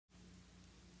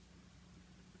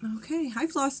Okay, hi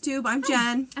Flosstube, I'm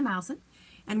Jen. I'm Alison.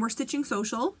 And we're Stitching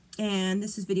Social, and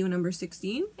this is video number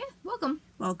 16. Yeah, welcome.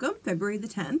 Welcome, February the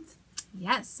 10th.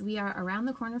 Yes, we are around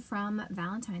the corner from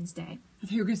Valentine's Day. I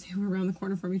thought you were going to say we're around the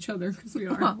corner from each other, because we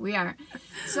are. Oh, we are.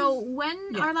 So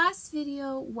when our last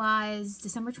video was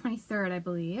December 23rd, I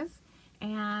believe,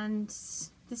 and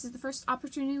this is the first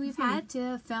opportunity we've had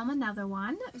to film another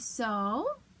one, so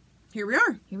Here we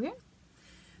are. here we are.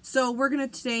 So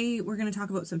today we're gonna talk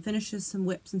about some finishes, some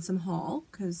whips, and some haul,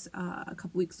 because a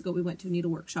couple weeks ago we went to a needle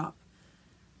workshop,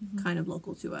 kind of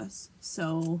local to us.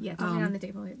 So Yeah, don't get on the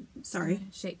table. Sorry.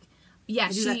 Shake. Yeah,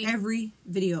 I do that every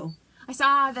video. I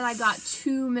saw that I got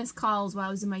 2 missed calls while I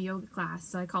was in my yoga class,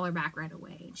 so I call her back right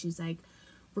away. And she's like,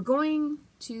 we're going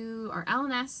to our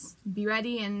LNS, be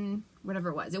ready, and whatever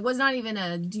it was. It was not even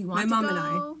a, do you want My to mom go? and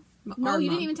I. No, Our you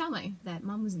mom. didn't even tell me that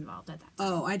Mom was involved at that.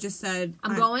 Oh, I just said,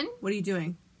 I'm going. What are you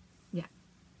doing? Yeah.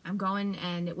 I'm going,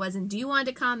 and it wasn't, do you want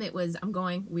to come? It was, I'm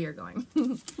going, we are going.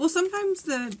 Well, sometimes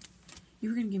you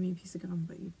were going to give me a piece of gum,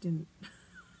 but you didn't.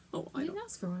 Oh, I didn't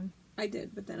ask for one. I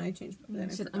did, but then I changed. Yeah,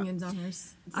 she had onions on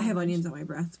hers. I have onions on my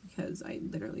breath because I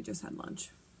literally just had lunch.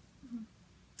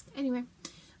 Anyway,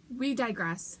 we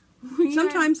digress.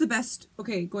 Sometimes the best,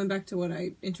 going back to what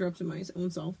I interrupted my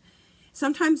own self,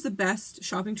 sometimes the best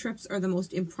shopping trips are the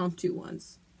most impromptu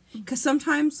ones. Because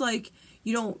sometimes,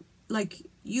 you don't,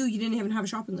 you didn't even have a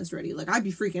shopping list ready. I'd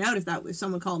be freaking out if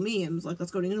someone called me and was like,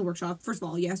 let's go to a needle workshop. First of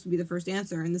all, yes would be the first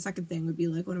answer, and the second thing would be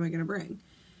like, what am I going to bring?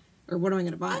 Or what am I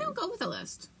going to buy? I don't go with a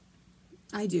list.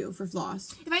 I do, for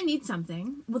floss. If I need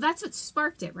something, well, that's what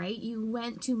sparked it, right? You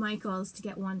went to Michael's to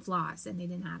get one floss, and they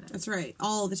didn't have it. That's right,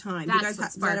 all the time. That's You guys,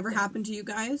 does that ever happen to you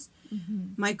guys?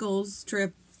 Michael's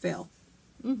trip, fail.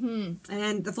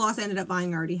 And the floss I ended up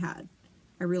buying I already had.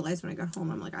 I realized when I got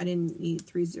home, I'm like, I didn't need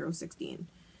 3016.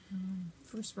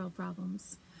 First world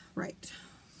problems. Right.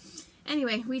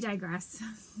 Anyway, we digress.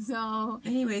 So,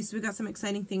 Anyways, we got some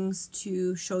exciting things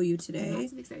to show you today.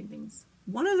 lots of exciting things.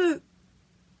 One of the,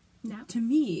 Now, to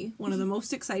me, one of the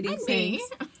most exciting And things,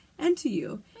 me. and to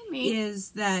you, And me.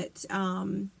 is that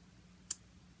I'm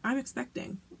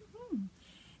expecting.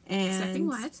 And Expecting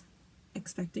what?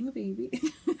 Expecting a baby.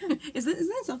 Isn't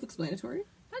that self-explanatory?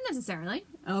 Not necessarily.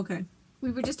 Oh, okay.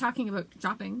 We were just talking about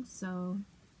shopping, so...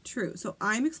 True. So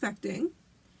I'm expecting,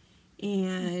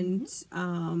 and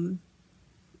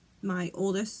my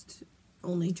oldest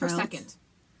only child. For second.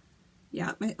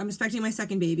 Yeah, I'm expecting my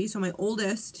second baby. So my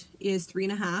oldest is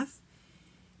 3.5,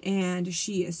 and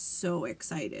she is so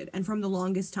excited. And from the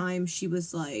longest time, she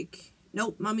was like,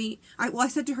 "Nope, mommy." I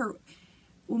said to her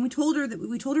when we told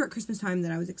her at Christmas time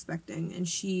that I was expecting, and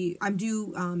I'm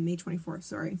due May 24th.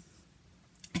 Sorry.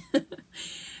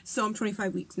 So I'm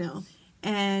 25 weeks now.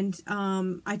 And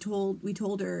we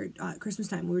told her at Christmas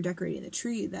time, we were decorating the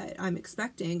tree, that I'm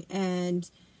expecting, and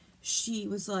she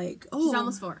was like, "Oh, She's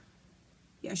almost 4.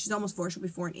 Yeah, she's almost 4. She'll be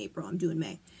 4 in April. I'm due in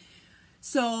May."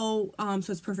 So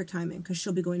it's perfect timing because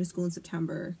she'll be going to school in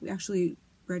September. We actually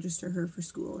register her for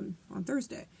school on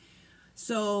Thursday.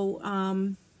 So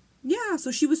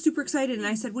so she was super excited, and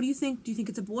I said, "What do you think? Do you think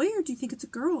it's a boy or do you think it's a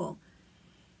girl?"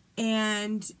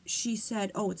 And she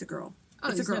said, "Oh, it's a girl." Oh,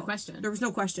 It's there's a girl. no question. There was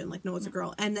no question. No, it's a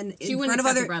girl. And then She in wouldn't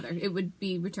front of accept a brother. It would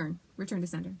be return to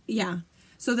sender. Yeah.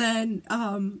 So then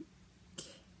I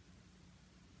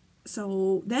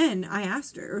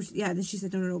asked her, then she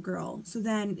said, no, girl. So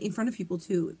then in front of people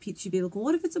too, she'd be like, well,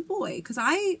 what if it's a boy? So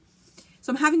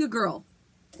I'm having a girl.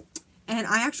 And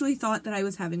I actually thought that I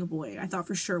was having a boy. I thought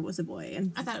for sure it was a boy.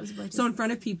 And I thought it was a boy too. so in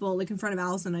front of people, in front of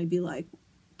Alison, I'd be like,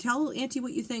 tell Auntie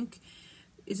what you think.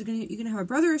 You gonna have a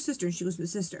brother or sister? And she goes, a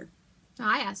sister. Oh,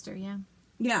 I asked her, yeah.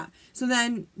 Yeah. So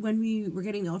then when we were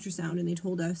getting the ultrasound and they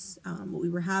told us what we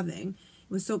were having, it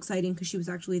was so exciting because she was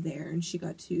actually there and she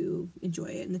got to enjoy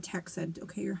it. And the text said,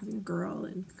 okay, you're having a girl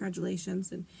and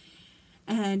congratulations.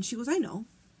 And she goes, I know.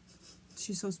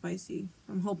 She's so spicy.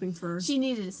 I'm hoping for... She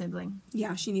needed a sibling.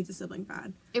 Yeah, she needs a sibling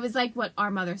bad. It was like what our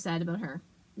mother said about her.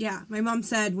 Yeah, my mom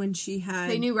said when she had...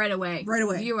 They knew right away. Right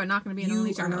away. You are not going to be an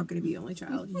only child. You are not going to be an only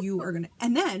child. You are going to...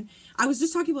 And then, I was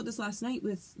just talking about this last night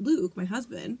with Luke, my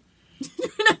husband.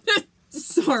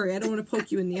 Sorry, I don't want to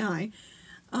poke you in the eye.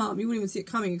 You wouldn't even see it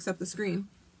coming except the screen.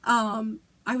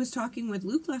 I was talking with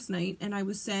Luke last night, and I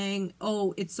was saying,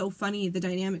 oh, it's so funny, the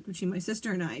dynamic between my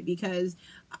sister and I, because...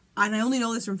 And I only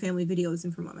know this from family videos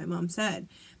and from what my mom said.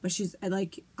 But she's,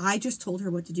 I just told her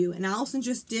what to do. And Alison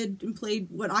just did and played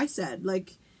what I said.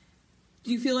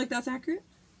 Do you feel like that's accurate?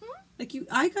 Mm-hmm.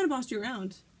 I kind of bossed you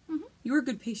around. Mm-hmm. You were a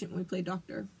good patient when we played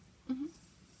doctor. Mm-hmm.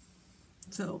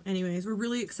 So, anyways, we're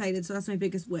really excited. So that's my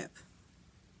biggest whip.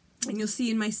 And you'll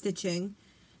see in my stitching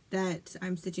that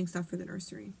I'm stitching stuff for the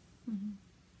nursery.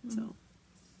 Mm-hmm. So,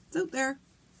 It's out there.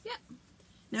 Yep.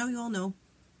 Now you all know.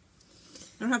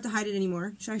 I don't have to hide it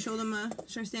anymore. Should I show them,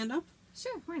 should I stand up?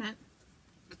 Sure, why not?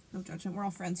 No judgment. We're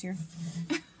all friends here.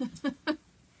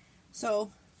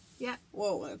 So. Yeah.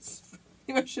 Whoa, that's...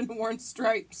 I shouldn't have worn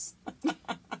stripes.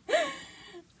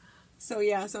 So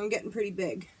yeah, so I'm getting pretty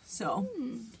big. So.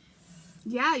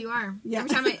 Yeah, you are. Yeah.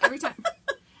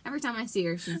 Every time I see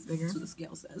her, she's bigger. That's what the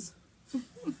scale says.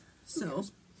 So.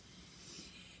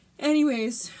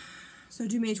 Anyways, so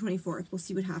due May 24th. We'll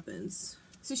see what happens.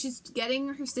 So she's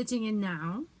getting her stitching in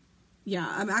now. Yeah,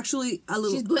 I'm actually a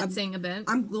little... She's blitzing a bit.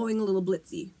 I'm going a little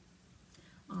blitzy.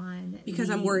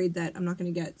 Because I'm worried that I'm not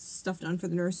going to get stuff done for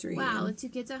the nursery. Wow, with 2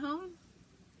 kids at home?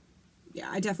 Yeah,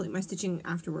 I definitely... My stitching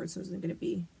afterwards wasn't going to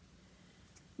be...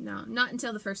 No, not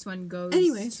until the first one goes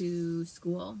to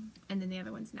school. And then the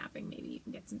other one's napping. Maybe you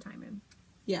can get some time in.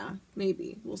 Yeah,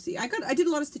 maybe. We'll see. I did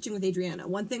a lot of stitching with Adriana.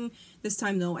 One thing this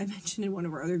time, though, I mentioned in one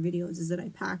of our other videos is that I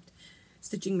packed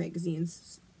stitching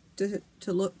magazines to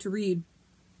read.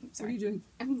 What are you doing?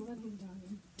 I'm letting the dog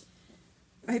in.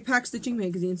 I packed stitching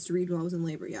magazines to read while I was in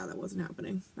labor. Yeah, that wasn't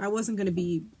happening. I wasn't going to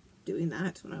be doing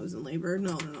that when I was in labor.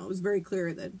 No. It was very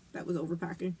clear that that was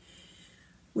overpacking.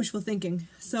 Wishful thinking.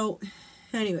 So,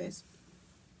 anyways.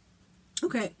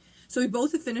 Okay. So we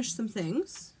both have finished some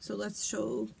things. So let's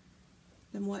show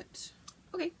them what.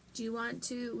 Okay. Do you want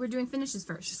to... We're doing finishes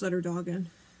first. Just let her dog in.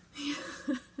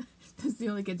 That's the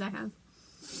only kids I have.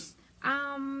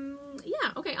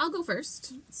 Yeah, okay, I'll go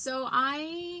first. So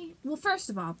well, first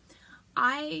of all,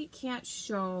 I can't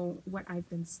show what I've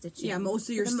been stitching. Yeah, most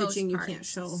of your stitching you can't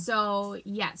show. So,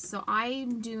 yes, so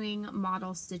I'm doing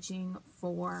model stitching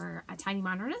for a Tiny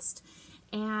Modernist,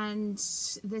 and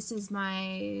this is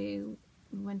my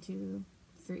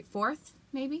 4th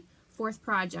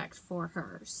project for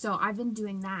her. So I've been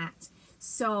doing that.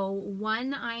 So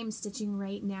one I'm stitching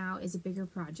right now is a bigger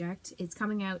project. It's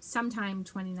coming out sometime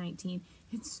 2019.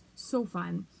 It's so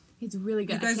fun. It's really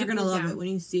good. You guys are going to love it when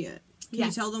you see it. Can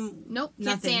you tell them? Nope, nothing?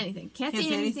 can't say anything. Can't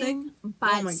say anything.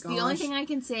 But oh my gosh. The only thing I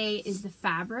can say is the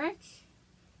fabric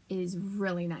is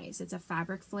really nice. It's a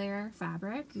fabric flare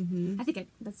fabric. Mm-hmm. I think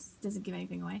that doesn't give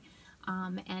anything away.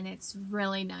 And it's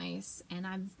really nice, and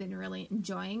I've been really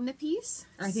enjoying the piece.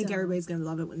 I think everybody's going to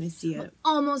love it when they see it.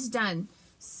 Almost done.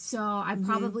 So I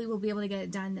probably will be able to get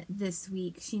it done this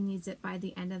week. She needs it by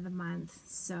the end of the month,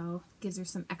 so gives her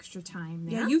some extra time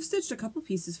there. Yeah, you've stitched a couple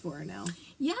pieces for her now.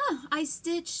 Yeah, I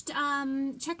stitched,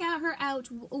 check out her out.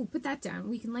 Oh, put that down.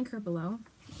 We can link her below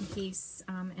in case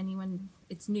anyone,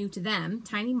 it's new to them.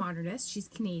 Tiny Modernist. She's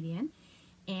Canadian.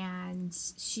 And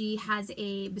she has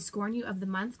a Biscornu of the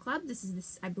Month club. This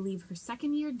is, I believe, her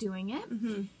 2nd year doing it.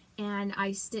 Mm-hmm. And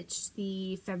I stitched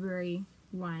the February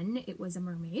one. It was a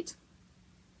mermaid.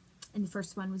 And the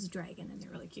first one was a dragon, and they're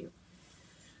really cute.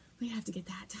 We have to get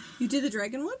that. You did the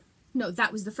dragon one? No,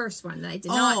 that was the first one that I did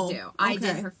not do. Okay. I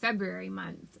did her February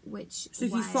month, which So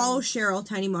if you follow Cheryl,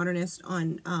 Tiny Modernist,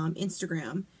 on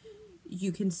Instagram,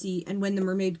 you can see, and when the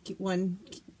mermaid one,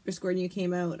 Biscornu,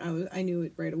 came out, I knew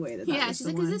it right away that was she's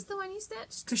like, one. is this the one you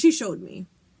stitched? Because she showed me.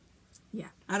 Yeah.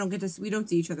 We don't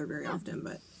see each other very often,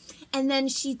 but... And then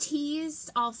she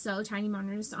teased also, Tiny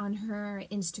Modernist, on her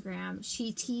Instagram,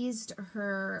 she teased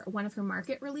one of her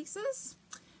market releases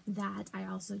that I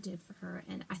also did for her,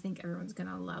 and I think everyone's going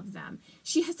to love them.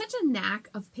 She has such a knack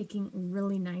of picking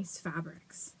really nice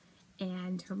fabrics,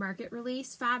 and her market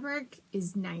release fabric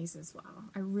is nice as well.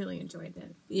 I really enjoyed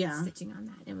it. Yeah. Stitching on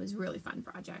that. It was a really fun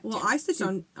project. Well, I stitched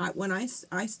when I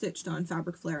stitched on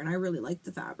Fabric Flare, and I really liked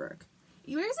the fabric.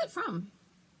 Where is it from?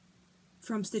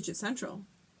 From Stitch It Central.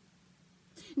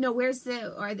 No, is it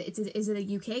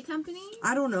a UK company?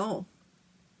 I don't know.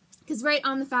 Because right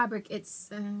on the fabric, it's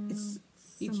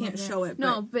you can't show it.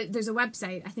 No, but there's a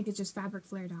website. I think it's just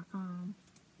fabricflare.com.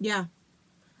 Yeah,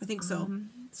 I think so.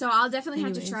 So I'll definitely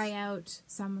have to try out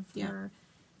some of her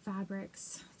fabric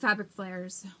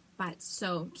flares. But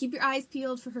so keep your eyes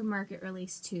peeled for her market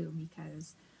release too,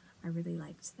 because I really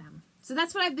liked them. So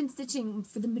that's what I've been stitching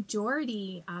for the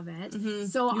majority of it. Mm-hmm.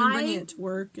 So You've been bringing it to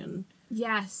work and...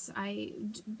 Yes,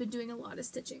 I've been doing a lot of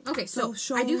stitching. Okay, so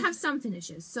I do have some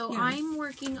finishes. So I'm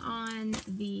working on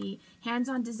the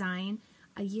hands-on design,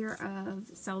 a year of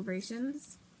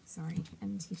celebrations. Sorry,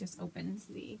 and he just opens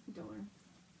the door.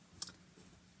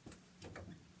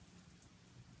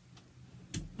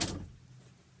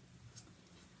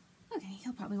 Okay,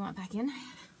 he'll probably want back in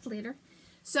later.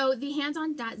 So the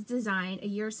hands-on design, a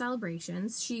year of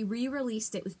celebrations, she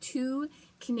re-released it with 2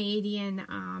 Canadian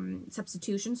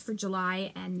substitutions for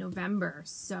July and November.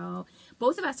 So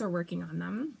both of us are working on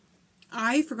them.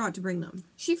 I forgot to bring them.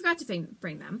 She forgot to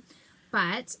bring them.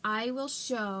 But I will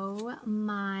show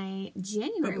my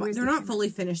January. But they're not fully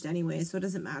finished anyway, so it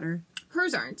doesn't matter.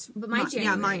 Hers aren't, but my January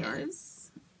yeah, mine aren't.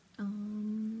 is.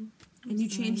 And you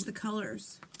change the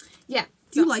colors. Yeah.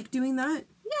 Do you like doing that?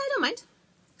 Yeah, I don't mind.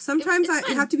 Sometimes It's I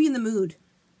fun. have to be in the mood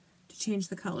to change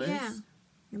the colors. Yeah.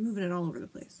 You're moving it all over the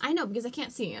place. I know, because I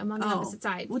can't see. I'm on the opposite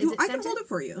side. Well, Is it I can centered? hold it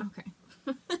for you.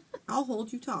 Okay. I'll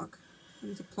hold you talk. I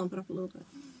need to plump it up a little bit.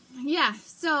 Yeah,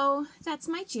 so that's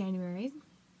my January.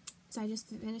 So I just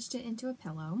finished it into a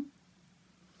pillow.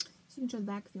 So you can show the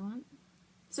back if you want.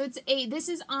 So this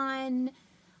is on,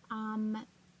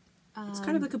 It's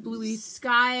kind of like a bluey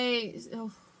sky,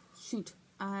 oh, shoot.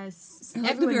 I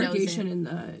like the variegation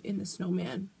in the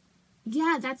snowman.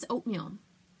 Yeah, that's oatmeal.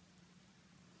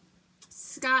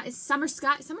 Summer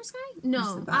sky?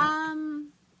 No.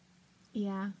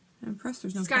 Yeah. I'm impressed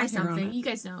there's no Sky cat hair on something. it. You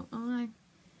guys know. Oh,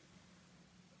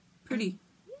 Pretty.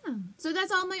 yeah. So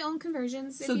that's all my own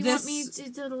conversions. So if you want me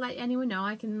to let anyone know,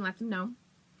 I can let them know.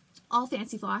 All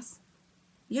fancy floss.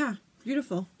 Yeah,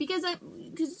 beautiful. Because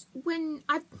when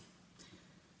let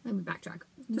me backtrack.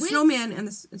 The snowman and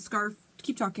the scarf.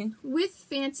 Keep talking. With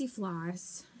fancy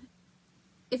floss,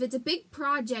 if it's a big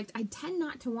project, I tend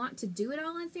not to want to do it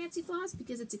all on fancy floss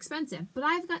because it's expensive. But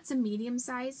I've got some medium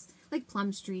size, like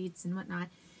Plum Streets and whatnot.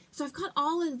 So I've got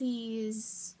all of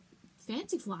these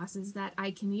fancy flosses that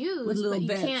I can use. With little but you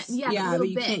bits. Can't, but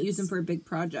you can't use them for a big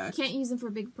project. Can't use them for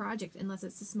a big project unless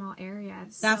it's a small area.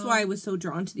 That's why I was so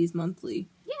drawn to these monthly.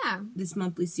 Yeah. This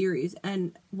monthly series.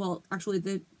 And, well, actually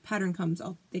the pattern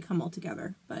they come all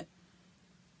together. But,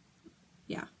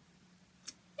 yeah.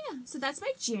 Yeah, so that's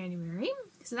my January.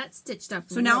 So that's stitched up.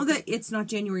 So now that it's not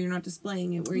January, you're not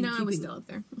displaying it. Where are you keeping it was still up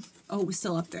there. Oh, it was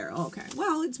still up there. Oh, okay.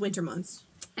 Well, it's winter months.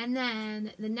 And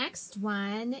then the next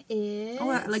one is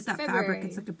I like that February. fabric.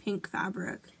 It's like a pink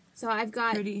fabric. So I've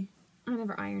got Pretty. I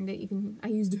never ironed it. I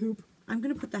used a hoop. I'm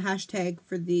gonna put the hashtag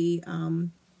for the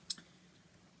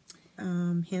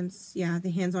hands. Yeah,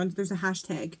 the hands on. There's a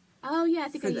hashtag. Oh yeah, I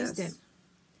think I used this. it.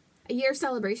 A year of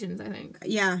celebrations, I think.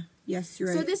 Yeah. Yes, you're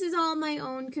right. So this is all my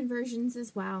own conversions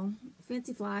as well.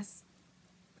 Fancy floss.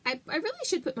 I really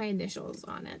should put my initials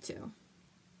on it too.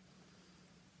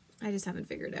 I just haven't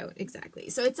figured out exactly.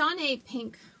 So it's on a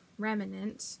pink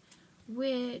remnant,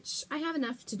 which I have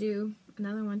enough to do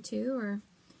another one too, or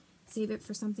save it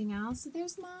for something else. So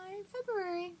there's my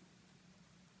February.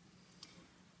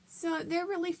 So they're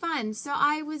really fun. So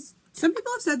Some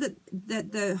people have said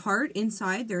that the heart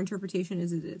inside, their interpretation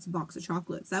is that it's a box of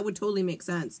chocolates. That would totally make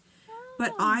sense.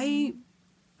 But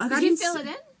Did you fill it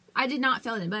in? I did not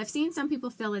fill it in, but I've seen some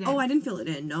people fill it in. Oh, I didn't fill it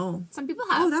in, no. Some people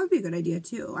have. Oh, that would be a good idea,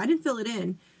 too. I didn't fill it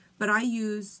in, but I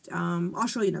used, I'll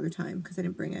show you another time, because I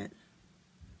didn't bring it.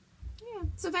 Yeah,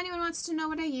 so if anyone wants to know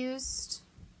what I used,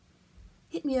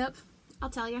 hit me up. I'll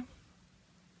tell you.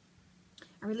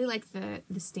 I really like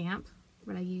the stamp,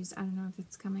 what I used. I don't know if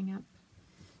it's coming up.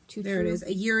 There it is.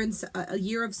 A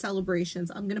year of celebrations.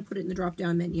 I'm going to put it in the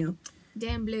drop-down menu.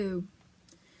 Damn blue.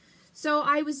 So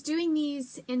I was doing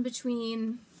these in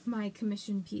between my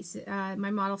commission pieces,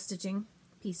 my model stitching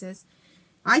pieces.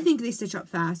 I think they stitch up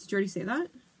fast. Did you already say that?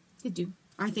 They do.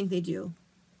 I think they do.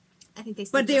 I think they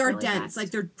stitch But they up are really dense. fast.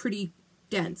 Like, they're pretty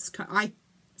dense. I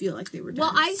feel like they were dense.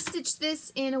 Well, I stitched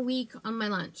this in a week on my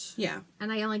lunch. Yeah.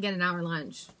 And I only get an hour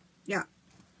lunch. Yeah.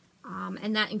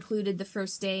 And that included the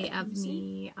first day of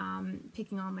me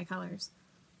picking all my colors.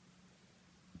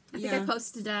 I think I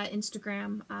posted an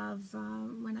Instagram of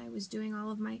when I was doing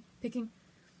all of my picking.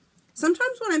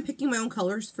 Sometimes when I'm picking my own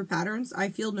colors for patterns, I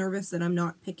feel nervous that I'm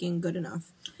not picking good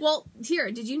enough. Well, here,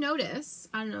 did you notice?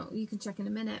 I don't know, you can check in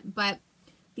a minute, but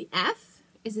the F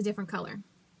is a different color.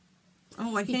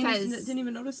 Oh, I didn't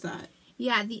even notice that.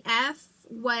 Yeah, the F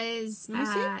was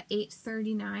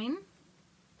 839,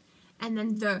 and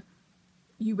then the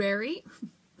Uberry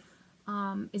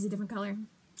is a different color.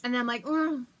 And then I'm like,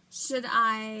 should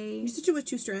I... You stitch it with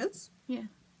 2 strands? Yeah.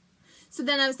 So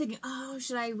then I was thinking,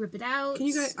 should I rip it out? Can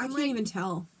you guys... I can't even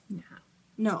tell. Nah.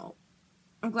 No.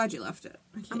 I'm glad you left it.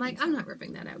 I'm like, I'm not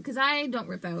ripping that out, because I don't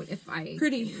rip out if I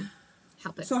can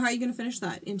help it. So how are you going to finish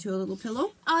that? Into a little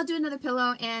pillow? I'll do another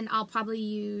pillow, and I'll probably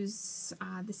use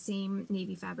the same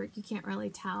navy fabric. You can't really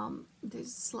tell. There's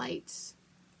a slight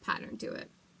pattern to it.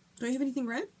 Do I have anything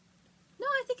red? No,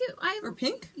 I think or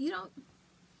pink? You don't...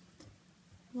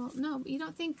 Well, no, you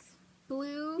don't think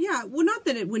blue? Yeah, well, not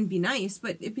that it wouldn't be nice,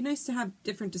 but it'd be nice to have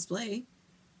different display.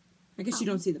 I guess you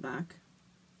don't see the back.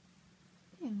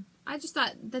 Yeah. I just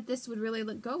thought that this would really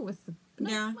go with the...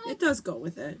 Yeah, it does go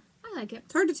with it. I like it.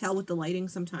 It's hard to tell with the lighting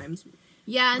sometimes.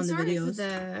 Yeah, and sorry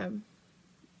for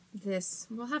this.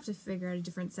 We'll have to figure out a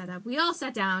different setup. We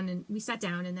sat down and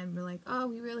then we're like, oh,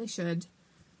 we really should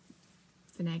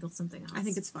finagle something else. I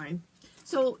think it's fine.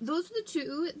 So those are the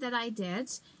two that I did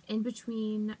in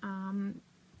between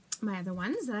my other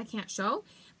ones that I can't show.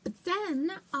 But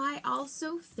then I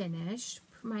also finished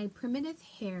my primitive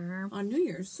hair On New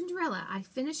Year's. Cinderella. I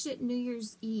finished it New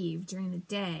Year's Eve during the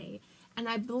day. And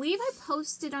I believe I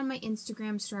posted on my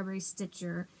Instagram, Strawberry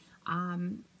Stitcher,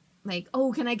 like,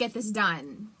 oh, can I get this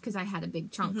done? Because I had a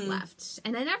big chunk left.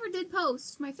 And I never did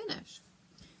post my finish.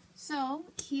 So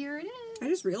here it is. I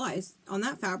just realized on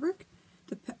that fabric,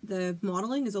 the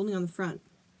modeling is only on the front.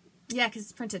 Yeah, because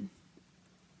it's printed.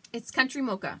 It's Country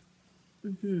Mocha.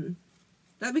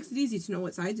 That makes it easy to know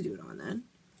what side to do it on then.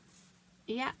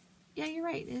 Yeah. Yeah, you're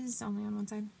right. It is only on one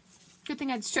side. Good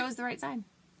thing I chose the right side.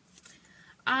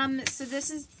 So this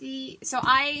is so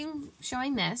I'm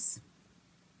showing this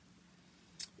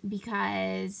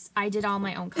because I did all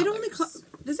my own colors. It only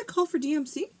does it call for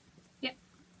DMC? Yep.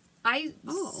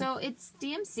 So it's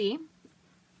DMC.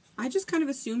 I just kind of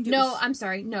assumed it No, was... I'm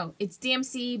sorry. No, it's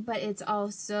DMC, but it's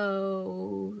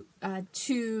also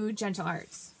 2 Gentle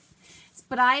Arts.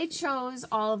 But I chose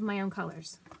all of my own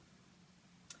colors.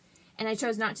 And I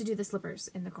chose not to do the slippers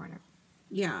in the corner.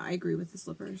 Yeah, I agree with the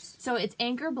slippers. So it's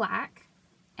Anchor Black.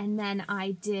 And then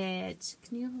I did...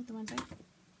 Can you hold the one side?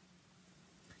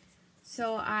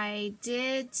 So I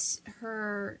did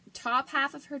her top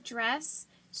half of her dress,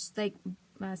 like,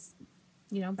 back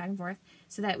and forth.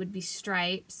 So that would be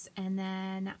stripes. And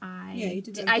then I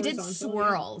did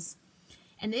swirls. Yeah.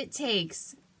 And it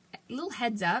takes... Little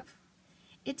heads up.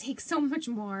 It takes so much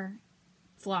more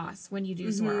floss when you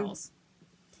do swirls.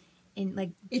 And like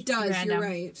it does, random. You're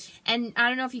right. And I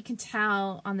don't know if you can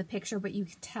tell on the picture, but you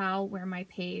can tell where the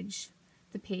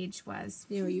page was.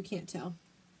 No, you can't tell.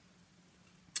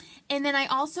 And then I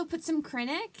also put some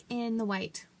Krennic in the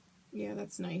white. Yeah,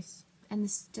 that's nice. And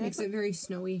this makes it very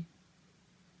snowy.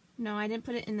 No, I didn't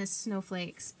put it in the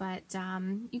snowflakes, but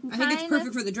you can. I think it's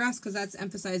perfect for the dress because that's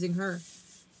emphasizing her.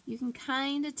 You can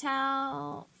kind of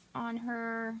tell on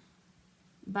her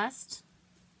bust.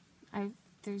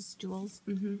 There's jewels.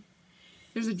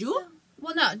 There's a jewel?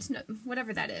 Well, no,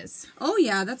 whatever that is. Oh,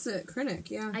 yeah, that's a Krennic,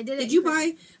 yeah. I did it. Did you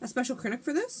buy a special Krennic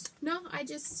for this? No, I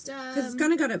just... Because it's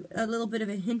kind of got a little bit of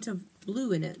a hint of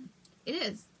blue in it. It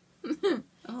is.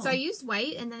 So I used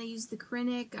white, and then I used the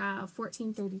Krennic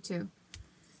 1432.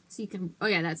 So you can... Oh,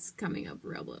 yeah, that's coming up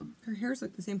real blue. Her hair's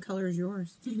like the same color as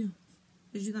yours. I know.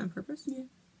 Did you do that on purpose? Yeah.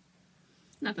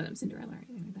 Not that I'm Cinderella or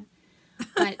anything like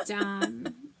that.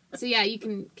 But, so yeah,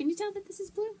 can you tell that this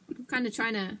is blue? I'm kind of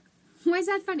trying to... Why is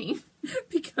that funny?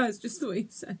 Because just the way you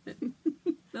said it.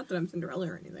 Not that I'm Cinderella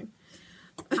or anything.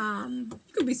 You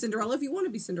could be Cinderella if you want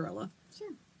to be Cinderella.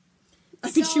 Sure. I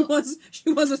mean,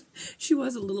 she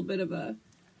was a little bit of a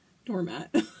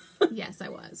doormat. Yes, I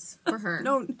was. For her.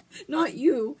 No, not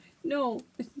you. No,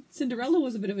 Cinderella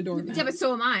was a bit of a doormat. Yeah, but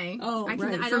so am I. Oh,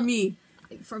 for me.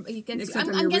 Except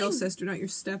I'm your real sister, not your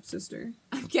stepsister.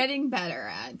 I'm getting better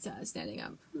at standing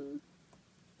up.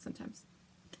 Sometimes.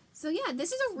 So yeah,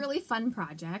 this is a really fun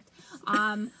project.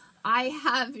 I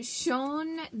have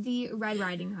shown the Red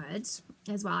Riding Hood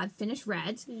as well. I've finished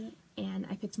Red, and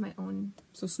I picked my own.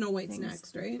 So Snow White's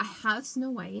next, right? I have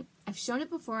Snow White. I've shown it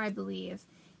before, I believe,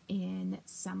 in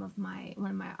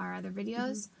one of our other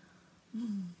videos.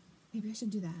 Maybe I should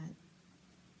do that.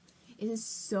 It is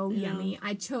so yummy.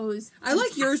 I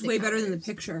like yours way better than the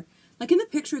picture. Like in the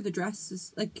picture, the dress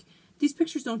is like these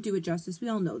pictures don't do it justice. We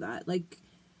all know that. Like.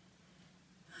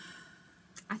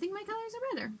 I think my colors are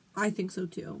better. I think so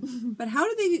too. But how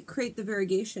do they create the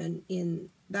variegation in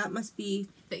that? Must be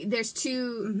there's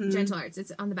 2 Gentle Arts.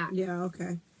 It's on the back. Yeah,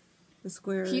 okay. The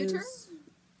square pewter?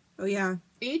 Oh yeah.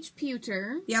 H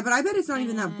pewter. Yeah, but I bet it's not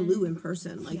even that blue in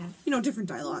person. Like different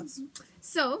dye lots.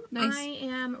 So nice. I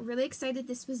am really excited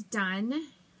this was done.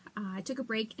 I took a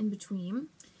break in between,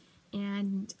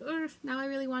 and now I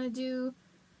really want to do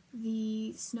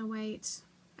the Snow White.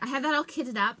 I have that all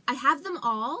kitted up. I have them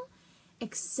all.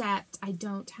 Except I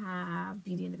don't have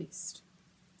Beauty and the Beast.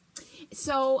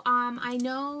 So, I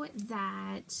know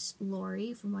that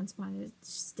Lori from Once Upon a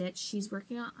Stitch, she's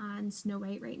working on Snow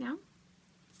White right now.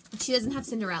 She doesn't have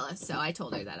Cinderella, so I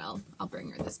told her that I'll bring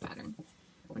her this pattern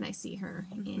when I see her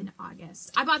in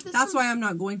August. I bought this. That's why I'm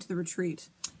not going to the retreat.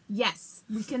 Yes,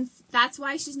 we can. That's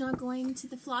why she's not going to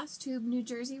the Flosstube, New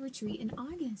Jersey retreat in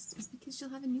August. Is because she'll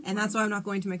have a new. And that's why I'm not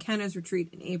going to McKenna's retreat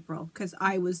in April, because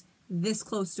I was this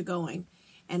close to going,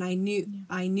 and I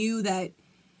knew that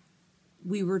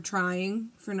we were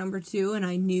trying for number 2, and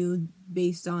I knew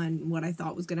based on what I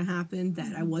thought was going to happen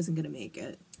that I wasn't going to make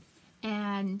it.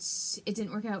 And it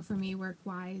didn't work out for me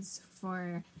work-wise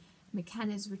for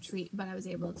McKenna's retreat, but I was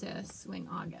able to swing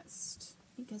August.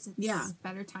 because it's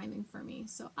better timing for me.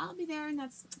 So I'll be there, and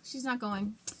she's not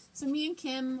going. So me and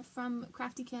Kim from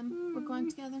Crafty Kim, we're going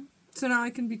together. So now I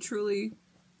can be truly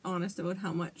honest about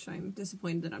how much I'm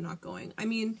disappointed that I'm not going. I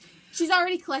mean, she's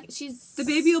already the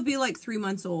baby will be like 3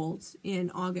 months old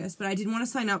in August, but I didn't want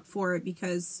to sign up for it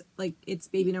because like it's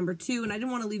baby number 2, and I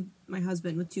didn't want to leave my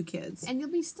husband with 2 kids. And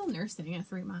you'll be still nursing at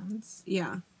 3 months.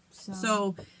 Yeah.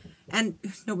 So, and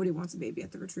nobody wants a baby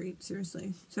at the retreat,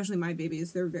 seriously. Especially my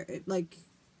babies. They're very, like,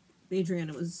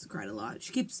 Adriana was crying a lot.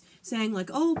 She keeps saying, like,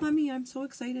 oh, Mommy, I'm so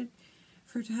excited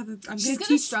for her to have a... She's going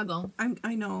to struggle.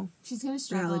 I know. She's going to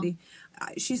struggle. Reality.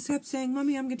 She kept saying,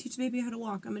 Mommy, I'm going to teach the baby how to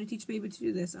walk. I'm going to teach the baby to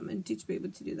do this. I'm going to teach the baby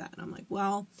to do that. And I'm like,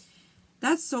 well,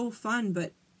 that's so fun,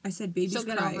 but I said, babies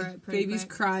cry. Babies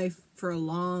cry for a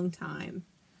long time.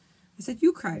 I said,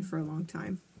 you cried for a long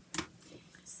time.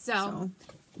 So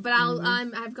but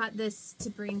I've got this to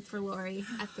bring for Lori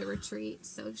at the retreat,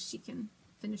 so she can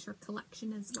finish her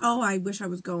collection as well. Oh, I wish I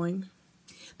was going.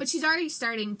 But she's already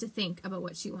starting to think about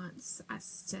what she wants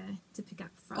us to pick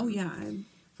up from. Oh yeah,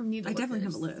 from needleworkers. I definitely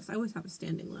have a list. I always have a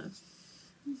standing list.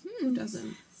 Mm-hmm. Who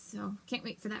doesn't? So can't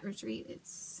wait for that retreat.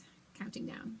 It's counting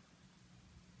down.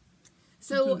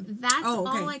 So that's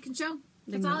all I can show.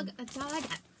 That's all I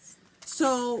got.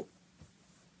 So.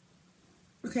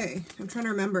 Okay, I'm trying to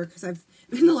remember, because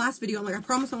in the last video, I'm like, I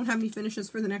promise I won't have any finishes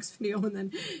for the next video, and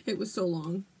then it was so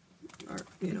long. Or,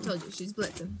 you know. I told you, she's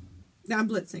blitzing. Yeah, I'm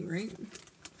blitzing, right?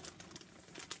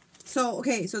 So,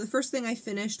 okay, so the first thing I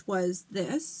finished was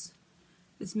this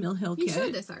Mill Hill kit. You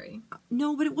showed this already.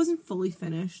 No, but it wasn't fully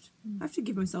finished. I have to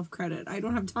give myself credit. I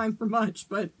don't have time for much,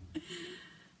 but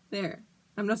there.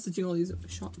 I'm not stitching all these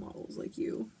shop models like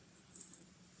you.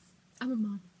 I'm a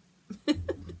mom.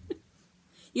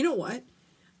 You know what?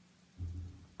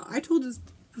 I told this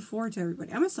before to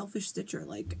everybody. I'm a selfish stitcher.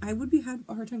 Like, I would have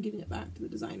a hard time giving it back to the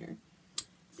designer.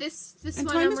 This and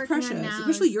one time I'm is working precious, on now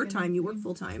especially your time. You work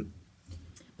full time.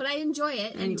 But I enjoy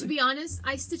it, and to be honest,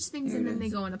 I stitch things and then they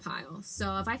go in a pile.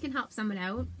 So if I can help someone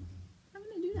out, I'm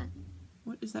gonna do that.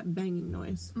 What is that banging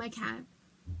noise? My cat.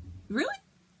 Really?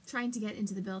 Trying to get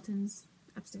into the built-ins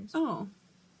upstairs. Oh.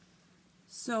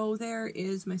 So there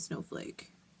is my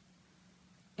snowflake.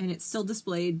 And it's still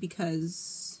displayed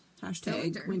because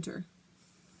 #winter.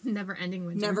 Never ending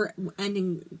winter. Never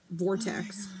ending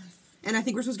vortex. And I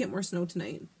think we're supposed to get more snow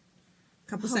tonight.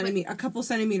 A couple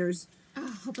centimeters.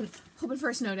 Hoping for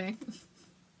a snow day.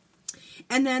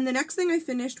 And then the next thing I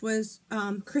finished was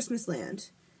Christmas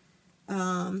Land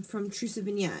from Teresa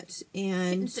Vignette.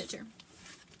 And Stitcher.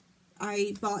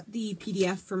 I bought the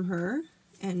PDF from her,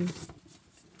 and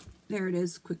there it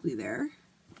is quickly there.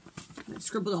 I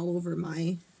scribbled all over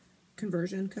my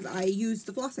conversion because I used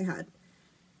the floss I had.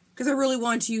 Because I really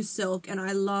wanted to use silk, and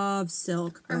I love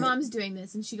silk. Her mom's doing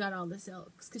this, and she got all the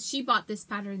silks. Because she bought this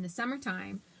pattern in the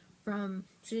summertime from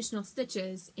Traditional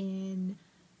Stitches in,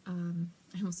 I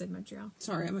almost said Montreal.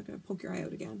 Sorry, I'm not going to poke your eye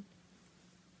out again.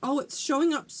 Oh, it's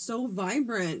showing up so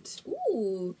vibrant.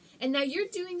 Ooh. And now you're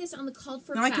doing this on the called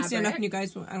for fabric. Now I can stand up and you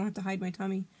guys, I don't have to hide my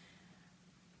tummy.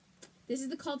 This is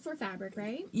the called for fabric,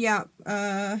 right? Yeah.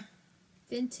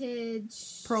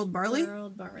 Vintage. Pearled barley?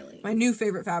 Pearled barley. My new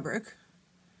favorite fabric.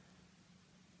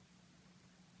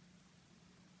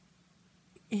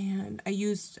 And I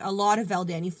used a lot of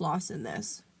Valdani floss in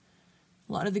this.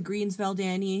 A lot of the greens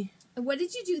Valdani. What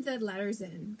did you do the letters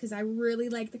in? Because I really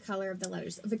like the color of the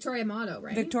letters. Victoria motto,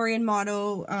 right? Victorian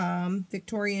motto,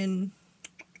 Victorian...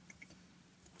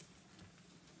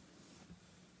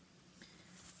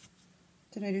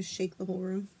 Did I just shake the whole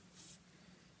room?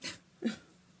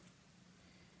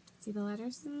 See the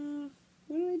letters?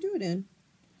 What did I do it in?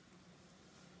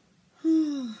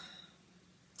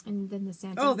 And then the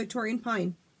Santa. Oh, Victorian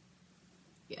pine.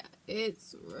 Yeah,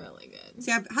 it's really good.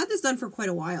 See, I've had this done for quite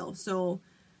a while, so...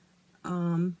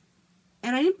 and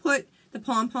I didn't put the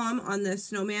pom-pom on the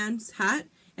snowman's hat,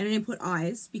 and I didn't put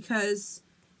eyes, because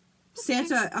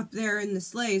Santa up there in the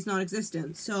sleigh is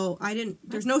non-existent, so I didn't...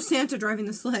 There's no Santa driving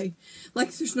the sleigh.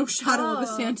 Like, there's no shadow of a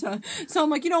Santa. So I'm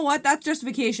like, you know what? That's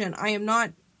justification. I am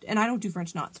not... And I don't do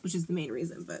French knots, which is the main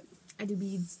reason, but... I do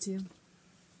beads, too.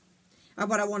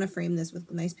 But I want to frame this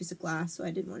with a nice piece of glass, so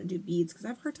I didn't want to do beads, because I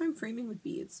have a hard time framing with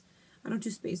beads. I don't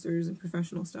do spacers and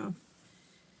professional stuff.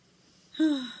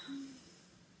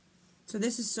 So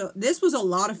this was a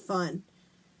lot of fun.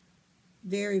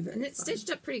 Very, very And it's fun. stitched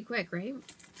up pretty quick, right?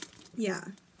 Yeah.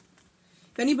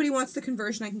 If anybody wants the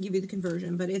conversion, I can give you the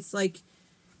conversion, but it's, like,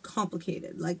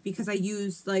 complicated. Like, because I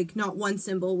used, like, not one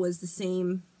symbol was the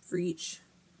same for each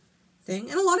thing.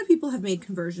 And a lot of people have made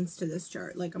conversions to this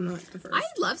chart. Like, I'm not the first. I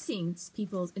love seeing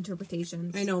people's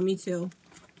interpretations. I know, me too.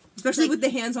 Especially like, with the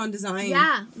hands-on design.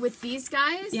 Yeah, with these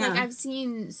guys, Yeah. like I've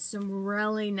seen some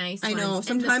really nice ones. I know.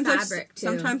 Sometimes fabric too.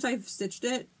 Sometimes I've stitched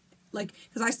it, like,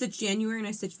 because I stitched January and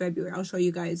I stitched February. I'll show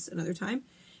you guys another time.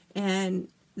 And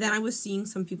then I was seeing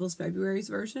some people's February's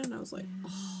version, and I was like,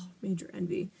 oh, major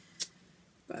envy.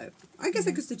 But I guess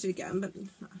I could stitch it again, but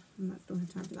don't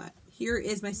have time for that. Here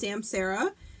is my Sam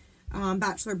Sarah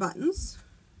Bachelor Buttons.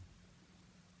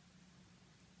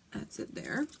 That's it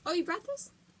there. Oh, you brought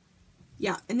this?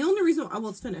 Yeah, and the only reason, well,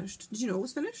 it's finished. Did you know it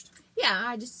was finished?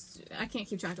 Yeah, I can't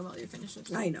keep track of all your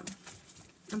finishes. I know.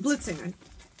 I'm blitzing. I'm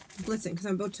blitzing because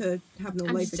I'm about to have no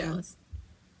life again. Jealous.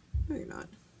 No, you're not.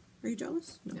 Are you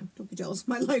jealous? No, don't be jealous of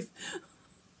my life.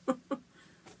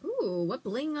 Ooh, what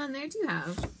bling on there do you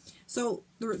have? So,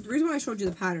 the reason why I showed you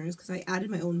the pattern is because I added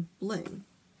my own bling.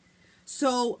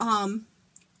 So,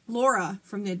 Laura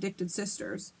from the Addicted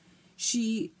Sisters,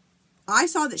 I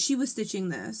saw that she was stitching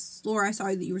this. Laura, I saw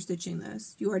that you were stitching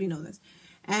this. You already know this.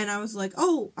 And I was like,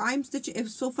 oh, I'm stitching. It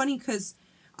was so funny because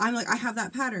I'm like, I have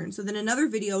that pattern. So then another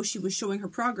video, she was showing her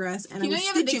progress, and I was stitching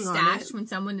on it. You know you have a big stash when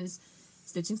someone is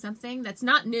stitching something that's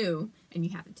not new, and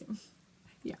you have it too.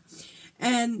 Yeah.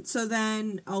 And so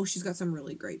then, oh, she's got some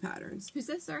really great patterns. Who's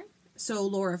this, sorry? So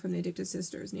Laura from the Addicted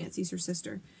Sisters, Nancy's her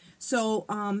sister. So,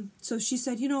 so she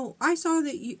said, you know, I saw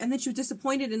that you, and then she was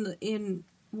disappointed in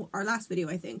our last video,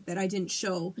 I think, that I didn't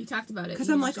show. You talked about it. Because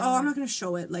I'm like, oh, I'm not going to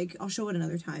show it. Like, I'll show it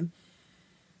another time.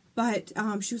 But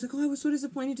she was like, oh, I was so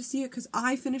disappointed to see it because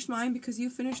I finished mine because you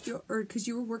finished or because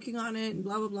you were working on it and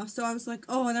blah, blah, blah. So I was like,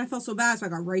 oh, and then I felt so bad, so I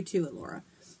got right to it, Laura.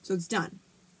 So it's done.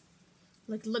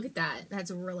 Like, look at that. That's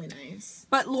really nice.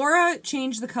 But Laura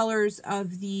changed the colors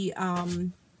of the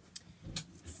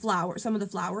some of the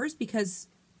flowers, because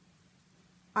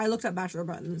I looked up Bachelor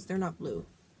Buttons. They're not blue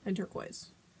and turquoise.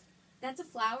 That's a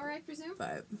flower, I presume?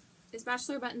 But is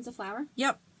Bachelor Buttons a flower?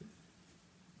 Yep.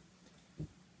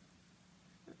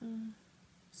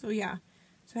 So yeah.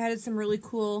 So I added some really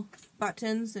cool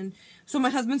buttons, and so my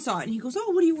husband saw it and he goes,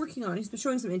 oh, what are you working on? He's been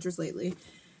showing some interest lately.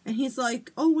 And he's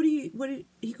like, oh,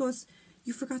 he goes,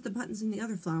 you forgot the buttons in the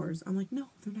other flowers. I'm like, no,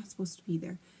 they're not supposed to be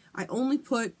there. I only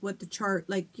put what the chart,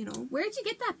 like, you know. Where'd you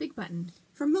get that big button?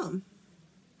 From Mom.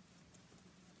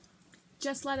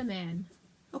 Just let him in.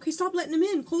 Okay, stop letting him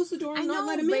in. Close the door and not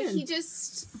let him in. But he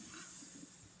just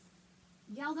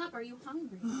yelled up, are you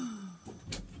hungry?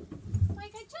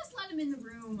 Like, I just let him in the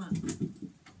room.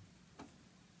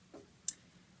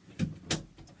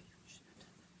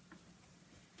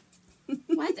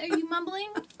 What? Are you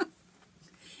mumbling?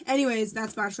 Anyways,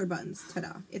 that's Bachelor Buttons.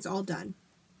 Ta-da. It's all done.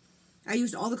 I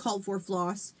used all the called for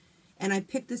floss, and I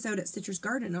picked this out at Stitcher's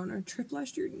Garden on our trip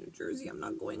last year to New Jersey. I'm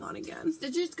not going on again.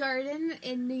 Stitcher's Garden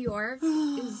in New York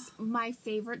is my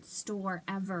favorite store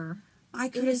ever. I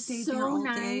could have stayed there all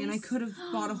day, and I could have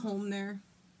bought a home there.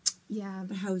 Yeah.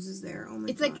 The houses there. Oh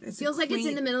my God. Like, it feels like it's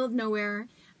in the middle of nowhere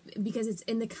because it's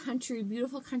in the country,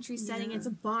 beautiful country setting. Yeah. It's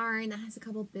a barn that has a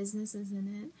couple businesses in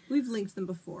it. We've linked them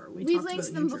before. We've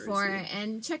linked them before,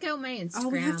 and check out my Instagram. Oh,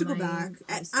 we have to go back.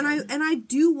 And I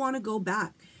do want to go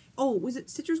back. Oh, was it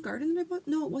Stitcher's Garden that I bought?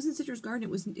 No, it wasn't Stitcher's Garden.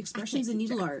 It was Expressions in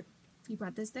Needle Art. You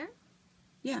brought this there?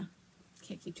 Yeah.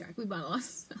 Can't keep track. We bought a lot of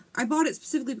stuff. I bought it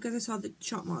specifically because I saw the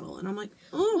shop model, and I'm like,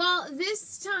 oh. Well,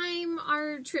 this time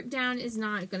our trip down is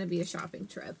not going to be a shopping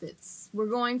trip. We're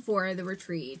going for the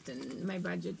retreat, and my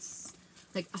budget's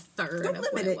like a third of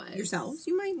what it was. Yourselves.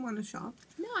 You might want to shop.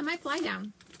 No, I might fly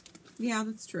down. Yeah,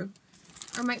 that's true.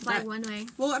 Or might fly one way.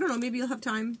 Well, I don't know. Maybe you'll have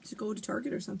time to go to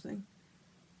Target or something.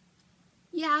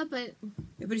 Yeah, but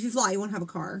if you fly, you won't have a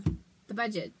car. The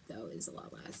budget, though, is a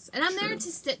lot less. And I'm there to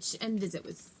stitch and visit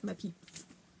with my peeps.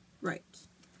 Right.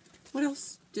 What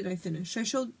else did I finish? I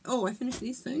finished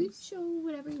these things. You show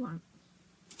whatever you want.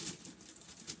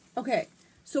 Okay.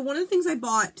 So one of the things I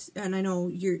bought, and I know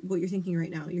what you're thinking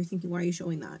right now. You're thinking, why are you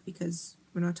showing that? Because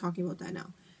we're not talking about that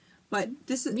now. But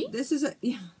this is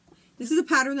a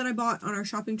pattern that I bought on our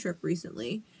shopping trip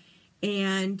recently.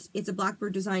 And it's a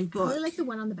Blackbird design book. I really like the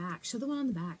one on the back. Show the one on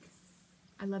the back.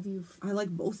 I love you. I like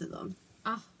both of them.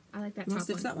 Oh, I like that top one. You want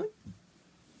to stitch that one?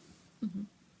 Mm-hmm.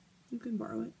 You can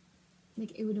borrow it.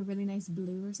 Like it with a really nice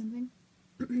blue or something?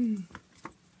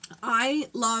 I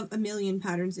love a million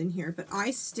patterns in here, but I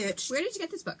stitched... Where did you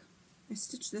get this book? I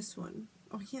stitched this one.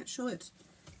 Oh, I can't show it.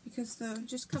 Because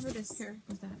Just cover this here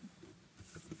with that.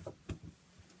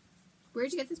 Where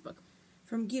did you get this book?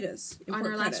 From Gita's. On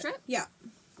our last trip? Yeah.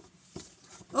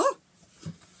 Oh!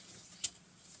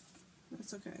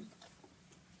 That's okay.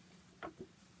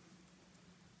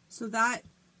 So that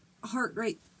heart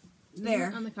right there.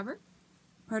 Isn't it on the cover?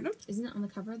 Pardon? Isn't it on the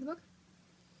cover of the book?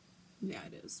 Yeah,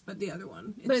 it is. But the other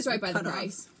one. But it's right by the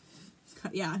price.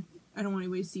 Yeah. I don't want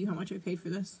anybody to see how much I paid for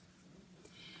this.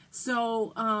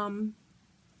 So,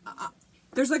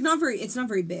 there's like it's not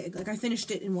very big. Like I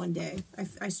finished it in one day.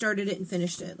 I started it and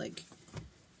finished it like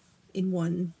in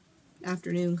one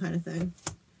afternoon kind of thing.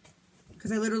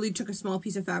 Because I literally took a small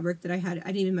piece of fabric that I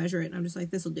didn't even measure it, and I'm just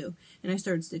like, this'll do. And I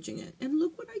started stitching it. And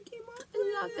look what I came up with.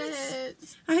 I love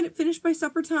it. I had it finished by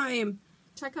supper time.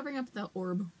 Try covering up the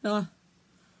orb. The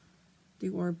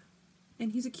orb.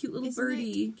 And he's a cute little Isn't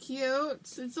birdie. It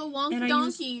cute. It's a wonky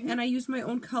donkey. And I used my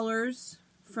own colors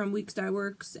from Weeks Dye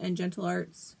Works and Gentle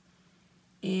Arts.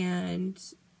 And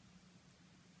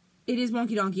it is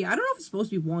wonky donkey. I don't know if it's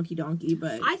supposed to be wonky donkey,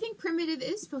 but I think primitive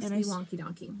is supposed to be wonky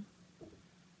donkey.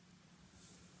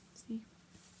 See?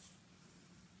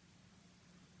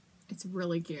 It's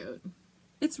really cute.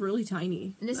 It's really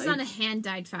tiny. And this is on a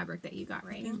hand-dyed fabric that you got,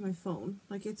 right? There's my phone.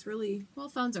 Like, it's really... Well,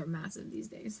 phones are massive these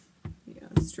days. Yeah,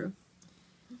 that's true.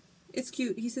 It's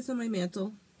cute. He sits on my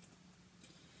mantle.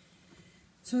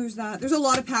 So there's that. There's a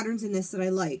lot of patterns in this that I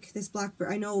like. This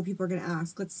Blackbird, I know people are going to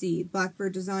ask. Let's see.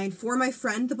 Blackbird Design For My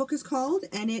Friend, the book is called.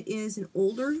 And it is an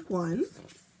older one.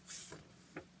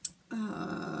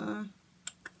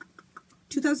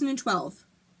 2012.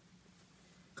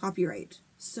 Copyright.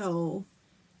 So,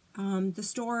 the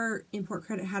store in Port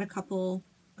Credit had a couple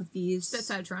of these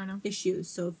That's out of Toronto. issues.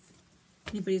 So if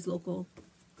anybody's local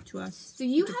to us. So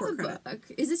you have a book.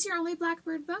 Is this your only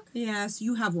Blackbird book? Yes,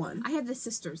 you have one. I have the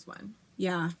sisters one.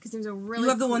 Yeah. Because there's a really... You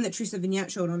have the one that Teresa Vignette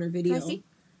showed on her video. Can I see?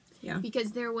 Yeah.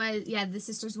 Because there was... Yeah, the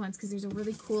sisters ones. Because there's a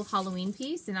really cool Halloween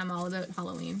piece. And I'm all about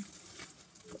Halloween.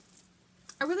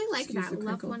 I really like that.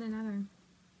 Love one another.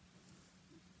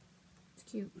 It's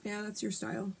cute. Yeah, that's your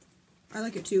style. I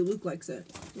like it too. Luke likes it.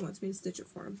 He wants me to stitch it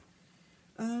for him.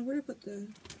 Where did I put the...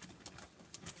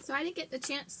 So I didn't get the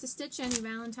chance to stitch any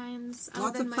Valentines.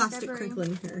 Lots of plastic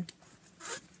crinkling here.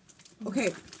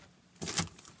 Okay.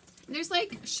 There's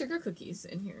like sugar cookies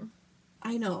in here.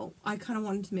 I know. I kind of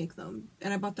wanted to make them.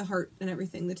 And I bought the heart and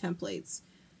everything, the templates.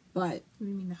 But... What do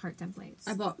you mean the heart templates?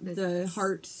 I bought the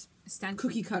heart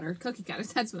cookie cutter. Cookie cutter,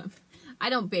 that's what I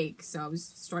don't bake, so I was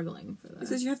struggling for that. It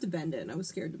says you have to bend it, and I was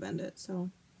scared to bend it, so...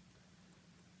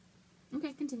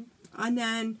 Okay, continue. And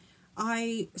then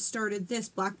I started this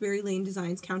Blackberry Lane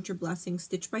Designs Count Your Blessings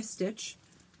Stitch by Stitch.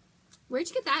 Where'd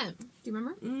you get that? Do you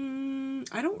remember?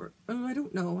 I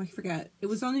don't know. I forget. It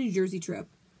was on the New Jersey trip.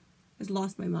 I just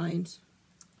lost my mind.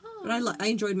 Oh. But I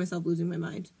enjoyed myself losing my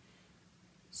mind.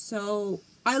 So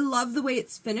I love the way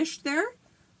it's finished there,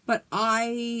 but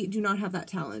I do not have that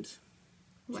talent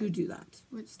to do that.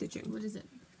 What stitching? What is it?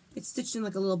 It's stitched in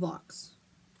like a little box.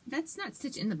 That's not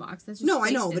stitched in the box. That's just no, I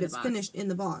know, but it's box. finished in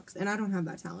the box, and I don't have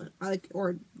that talent.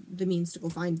 Or the means to go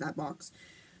find that box.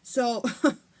 So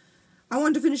I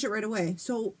wanted to finish it right away.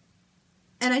 So,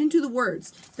 and I didn't do the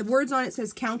words. The words on it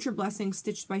says "Count Your Blessings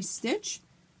Stitch by Stitch,"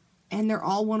 and they're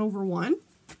all 1/1,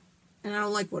 and I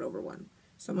don't like 1/1.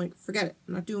 So I'm like, forget it.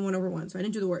 I'm not doing 1/1. So I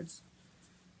didn't do the words,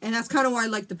 and that's kind of why I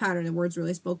liked the pattern. The words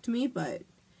really spoke to me, but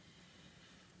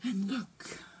and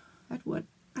look at what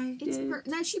I did.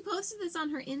 Now, she posted this on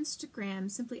her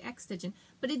Instagram, Simply X Stitching,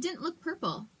 but it didn't look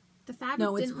purple. The fabric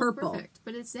didn't look perfect,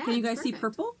 but it's Can you guys see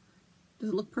purple? Does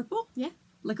it look purple? Yeah.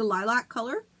 Like a lilac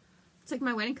color? It's like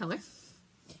my wedding color.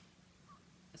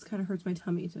 It kind of hurts my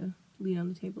tummy to lean on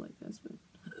the table like this, but...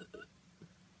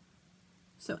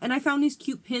 So, and I found these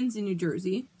cute pins in New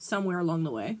Jersey, somewhere along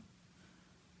the way.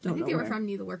 I think they were from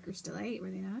New the Workers' Delight,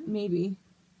 were they not? Maybe.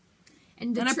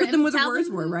 And I put them where the words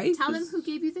were, right? Tell them who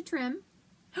gave you the trim.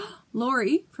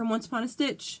 Lori from Once Upon a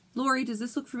Stitch. Lori, does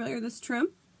this look familiar, this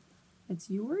trim? It's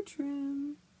your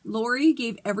trim. Lori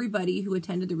gave everybody who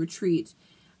attended the retreat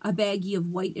a baggie of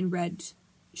white and red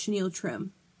chenille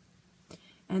trim.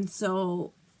 And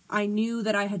so I knew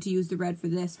that I had to use the red for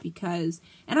this because...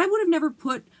 And I would have never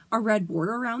put a red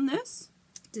border around this.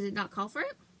 Did it not call for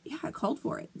it? Yeah, it called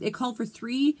for it. It called for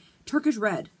 3 Turkish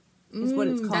red. Is what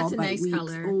it's called. That's a nice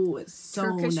color. Oh, it's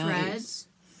so Turkish nice.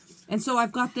 Red. And so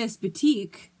I've got this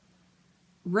batik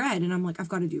red, and I'm like, I've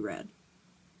got to do red.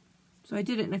 So I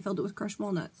did it, and I filled it with crushed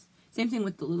walnuts. Same thing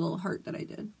with the little heart that I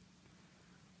did.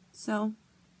 So,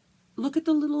 look at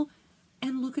the little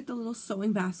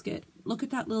sewing basket. Look at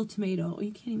that little tomato.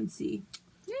 You can't even see.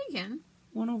 Yeah, you can.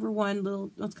 1/1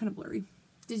 little, oh, it's kind of blurry.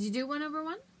 Did you do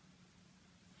 1/1?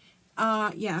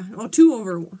 Yeah. Oh,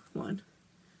 2/1.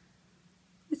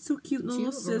 It's so cute,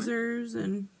 little scissors,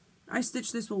 and I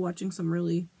stitched this while watching some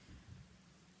really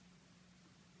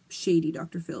shady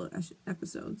Dr. Phil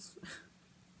episodes.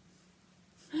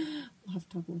 We'll have to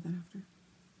talk about that after.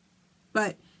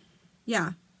 But,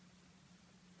 yeah.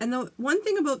 And the one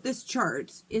thing about this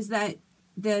chart is that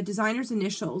the designer's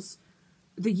initials,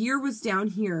 the year was down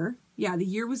here, Yeah, the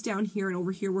year was down here, and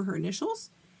over here were her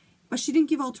initials. But she didn't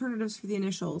give alternatives for the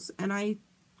initials, and I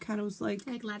kind of was like...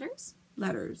 Like letters?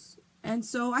 Letters. And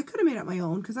so I could have made up my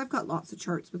own, because I've got lots of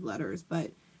charts with letters,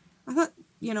 but I thought,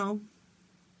 you know,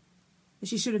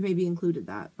 she should have maybe included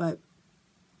that, but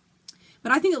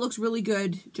I think it looks really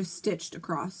good just stitched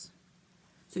across.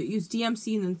 So you use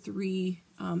DMC and then 3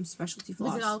 specialty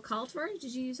floss. Was it all called for?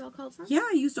 Did you use all called for? Yeah,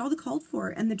 I used all the called for.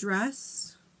 And the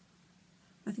dress,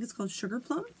 I think it's called Sugar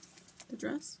Plum, the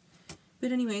dress.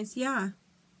 But anyways, yeah.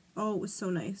 Oh, it was so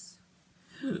nice.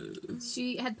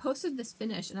 She had posted this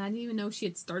finish, and I didn't even know she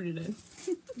had started it.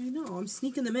 I know, I'm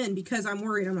sneaking them in because I'm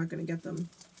worried I'm not going to get them.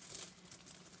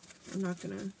 I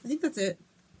think that's it.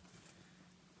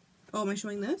 Oh, am I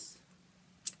showing this?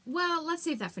 Well, let's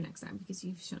save that for next time, because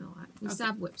you've shown a lot. We still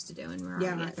have whips to do, and we're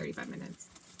already at 35 minutes.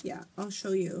 Yeah, I'll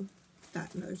show you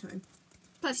that another time.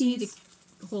 Plus, you need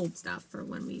to hold stuff for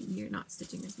when you're not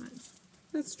stitching as much.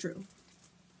 That's true.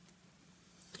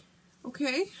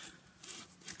 Okay.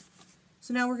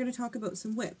 So now we're going to talk about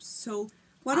some whips. So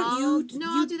why don't I'll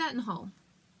do that in the haul.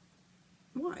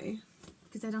 Why?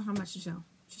 Because I don't have much to show.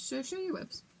 Just show your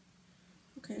whips.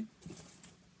 Okay.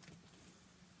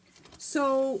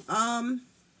 So,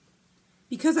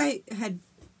 because I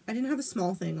didn't have a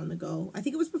small thing on the go. I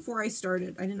think it was before I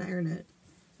started. I didn't iron it,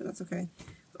 but that's okay.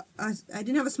 I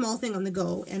didn't have a small thing on the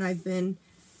go, and I've been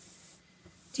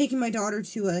taking my daughter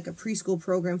to a preschool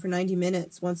program for 90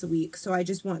 minutes once a week. So I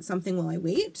just want something while I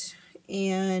wait.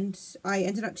 And I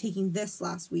ended up taking this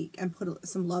last week and put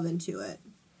some love into it.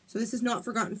 So this is not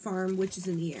Forgotten Farm, which is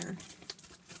in the air.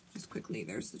 Just quickly,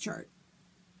 there's the chart.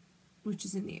 Which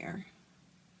is in the air.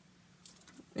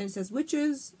 And it says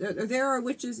witches. There are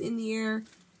witches in the air.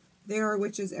 There are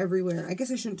witches everywhere. I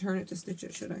guess I shouldn't turn it to stitch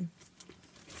it, should I?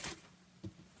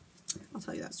 I'll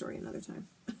tell you that story another time.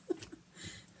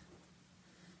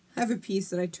 I have a piece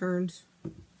that I turned.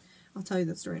 I'll tell you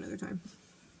that story another time.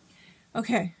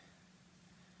 Okay.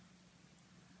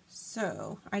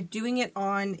 So, I'm doing it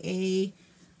on a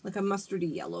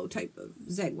mustardy yellow type of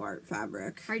Zegwart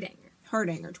fabric.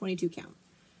 Hardanger, 22 count.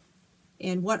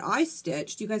 And what I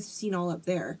stitched, you guys have seen all up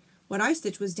there. What I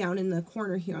stitched was down in the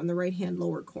corner here on the right hand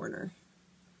lower corner.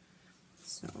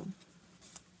 So,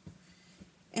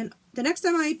 and the next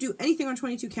time I do anything on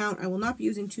 22 count, I will not be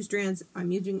using 2 strands.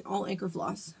 I'm using all anchor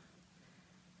floss.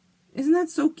 Isn't that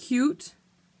so cute?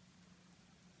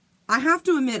 I have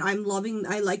to admit, I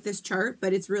like this chart,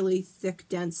 but it's really thick,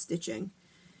 dense stitching.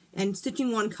 And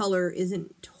stitching one color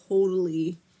isn't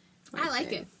totally I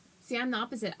like it. See, I'm the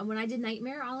opposite. When I did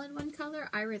Nightmare all in one color,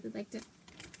 I really liked it.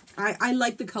 I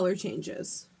like the color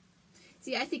changes.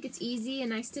 See, I think it's easy,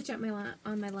 and I stitch at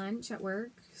on my lunch at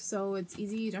work, so it's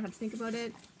easy. You don't have to think about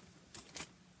it.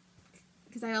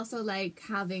 Because I also like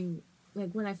having,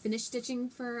 when I finish stitching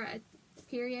for a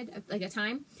period, a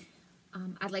time,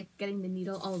 I like getting the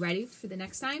needle all ready for the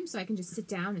next time, so I can just sit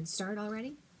down and start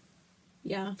already.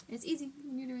 Yeah. It's easy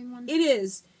when you're doing one. It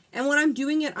is. And when I'm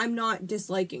doing it, I'm not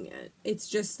disliking it. It's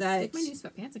just that... Like my new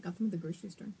sweatpants, I got them at the grocery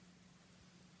store.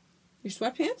 Your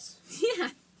sweatpants? Yeah.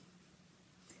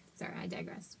 Sorry, I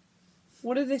digress.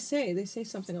 What do they say? They say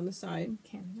something on the side.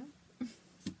 Canada.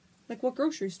 Like what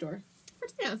grocery store?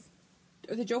 Fortino's.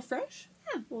 Are they Joe Fresh?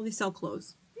 Yeah. Well, they sell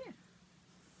clothes. Yeah.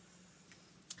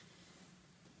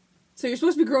 So you're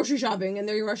supposed to be grocery shopping, and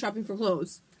there you are shopping for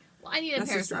clothes. Well, I need a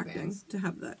pair of sweatpants to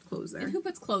have that clothes there. And who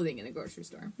puts clothing in a grocery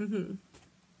store? Mm-hmm.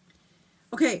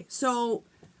 Okay, so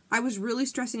I was really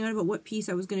stressing out about what piece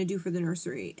I was going to do for the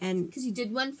nursery. And because you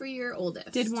did one for your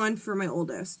oldest. Did one for my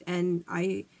oldest. And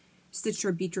I stitched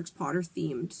her Beatrix Potter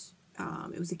themed.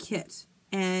 It was a kit.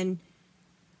 And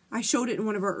I showed it in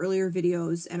one of our earlier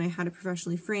videos, and I had it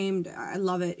professionally framed. I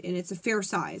love it, and it's a fair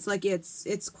size. Like,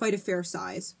 it's quite a fair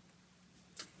size.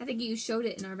 I think you showed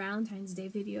it in our Valentine's Day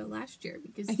video last year.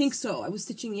 Because I think so. I was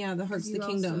stitching, the Hearts of the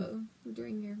Kingdom. Also were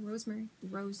doing your rosewood.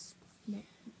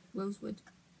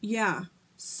 Yeah.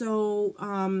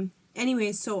 So,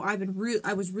 anyway, so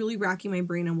I was really racking my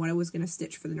brain on what I was going to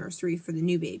stitch for the nursery for the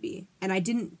new baby. And I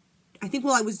think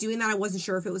while I was doing that, I wasn't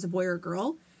sure if it was a boy or a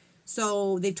girl.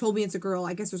 So they've told me it's a girl.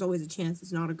 I guess there's always a chance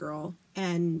it's not a girl.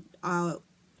 And,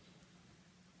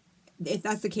 if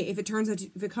that's the case, if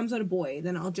it comes out a boy,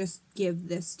 then I'll just give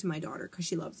this to my daughter because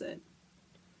she loves it.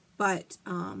 But,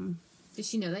 does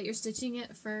she know that you're stitching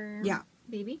it for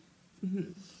baby?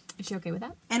 Mm-hmm. Is she okay with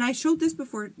that? And I showed this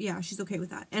before. Yeah, she's okay with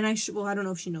that. And I don't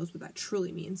know if she knows what that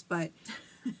truly means, but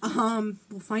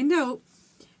we'll find out.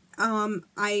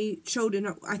 I showed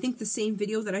I think the same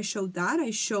video that I showed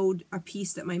I showed a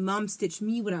piece that my mom stitched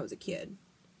me when I was a kid.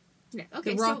 Yeah,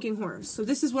 okay. The rocking horse. So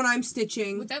this is what I'm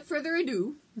stitching. Without further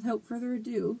ado.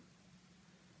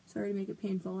 Sorry to make it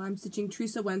painful. I'm stitching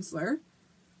Teresa Wensler,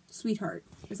 Sweetheart.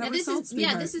 Is that now what it's called?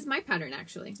 Sweetheart. Yeah, this is my pattern,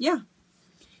 actually. Yeah.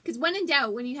 Because when in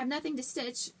doubt, when you have nothing to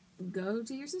stitch, go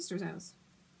to your sister's house.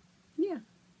 Yeah.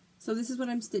 So this is what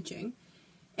I'm stitching.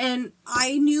 And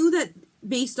I knew that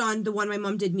based on the one my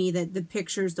mom did me that the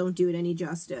pictures don't do it any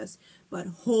justice. But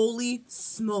holy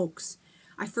smokes.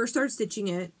 I first started stitching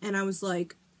it and I was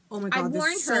like, oh my god,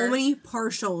 there's so many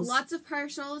partials. Lots of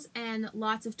partials and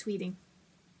lots of tweeting.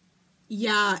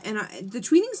 Yeah, and the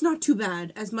tweeting's not too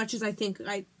bad as much as I think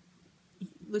I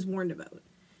was warned about.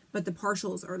 But the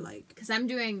partials are like... Because I'm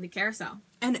doing the carousel.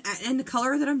 And the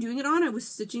color that I'm doing it on, I was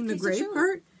stitching the gray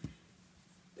part.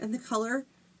 And the color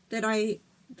that I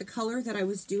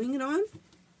was doing it on,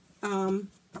 I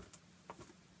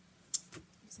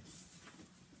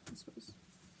suppose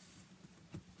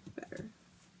better.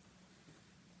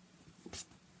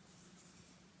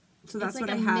 So that's like what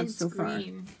I have so far.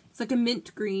 It's like a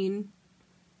mint green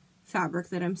fabric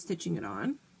that I'm stitching it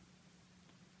on.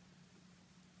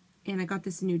 And I got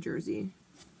this in New Jersey.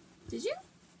 Did you?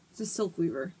 It's a silk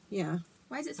weaver, yeah.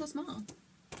 Why is it so small?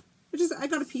 I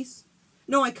got a piece.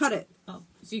 No, I cut it. Oh,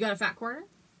 so you got a fat quarter?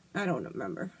 I don't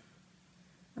remember.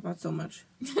 I bought so much.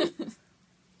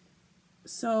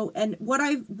 So, and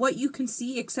what you can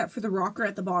see, except for the rocker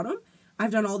at the bottom,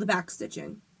 I've done all the back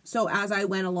stitching. So as I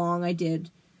went along, I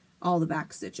did all the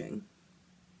back stitching.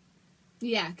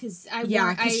 Yeah, because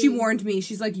she warned me.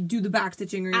 She's like, you do the back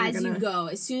stitching or you're gonna... As you go.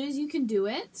 As soon as you can do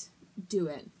it, do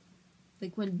it.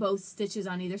 Like when both stitches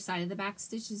on either side of the back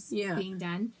stitch is being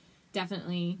done,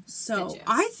 definitely stitch it.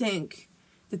 I think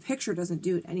the picture doesn't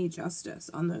do it any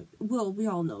justice on the... Well, we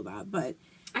all know that, but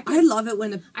I love it when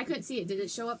the... I couldn't see it. Did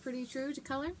it show up pretty true to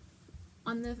color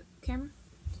on the camera?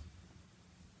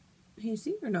 Can you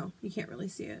see or no? You can't really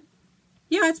see it.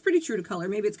 Yeah, it's pretty true to color.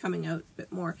 Maybe it's coming out a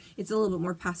bit more. It's a little bit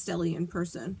more pastel-y in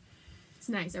person. It's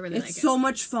nice. I really like it. It's so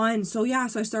much fun. So yeah,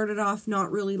 so I started off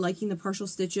not really liking the partial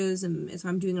stitches, and so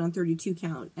I'm doing it on 32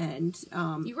 count. And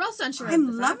you were also unsure of the fabric.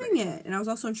 I'm loving it, and I was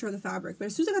also unsure of the fabric. But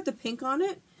as soon as I got the pink on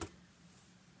it,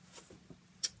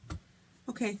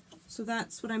 okay. So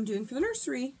that's what I'm doing for the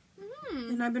nursery,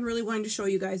 and I've been really wanting to show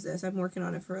you guys this. I've been working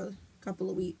on it for a couple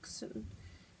of weeks, and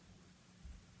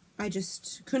I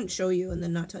just couldn't show you and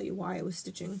then not tell you why I was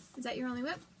stitching. Is that your only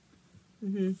whip?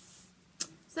 Mm-hmm.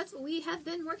 So that's what we have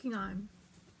been working on.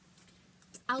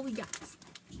 That's all we got.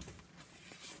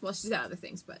 Well, she's got other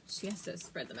things, but she has to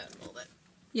spread them out a little bit.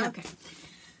 Yeah. Okay.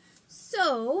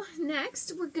 So,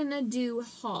 next we're going to do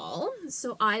haul.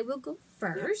 So, I will go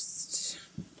first.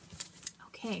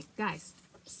 Okay, guys.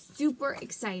 Super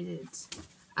excited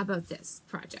about this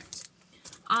project.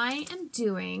 I am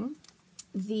doing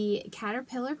the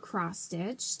Caterpillar cross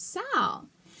stitch Sal.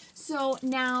 So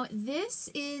now this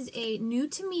is a new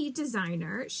to me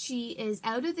designer. She is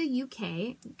out of the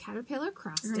UK, Caterpillar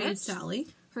cross stitch. Her name's Sally.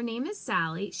 Her name is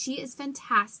Sally. She is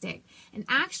fantastic. And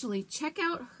actually, check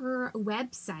out her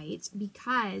website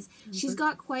because she's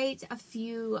got quite a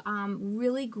few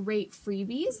really great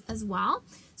freebies as well.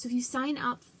 So if you sign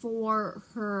up for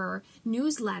her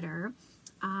newsletter,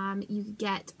 you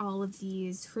get all of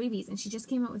these freebies. And she just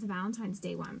came out with a Valentine's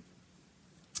Day one.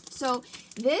 So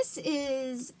this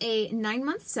is a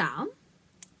 9-month sale.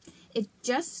 It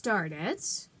just started.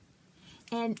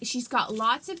 And she's got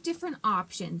lots of different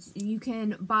options. You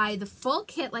can buy the full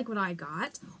kit like what I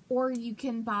got, or you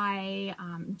can buy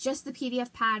just the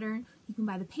PDF pattern. You can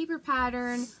buy the paper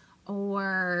pattern,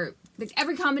 or like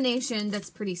every combination that's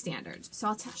pretty standard. So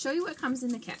I'll show you what comes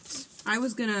in the kit.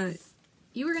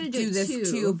 You were gonna do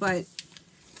this too, but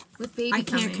with baby I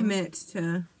can't commit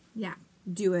to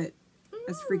do it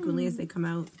as frequently as they come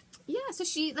out. Yeah, so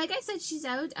she, like I said, she's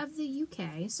out of the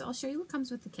UK, so I'll show you what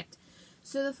comes with the kit.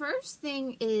 So the first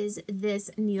thing is this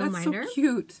needle minder. That's so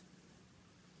cute.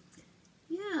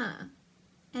 Yeah.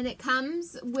 And it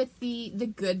comes with the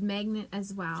good magnet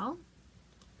as well.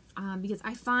 Because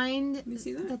I find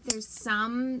that there's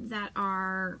some that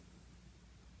are,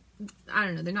 I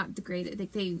don't know, they're not degraded.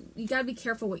 Like you gotta be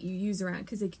careful what you use around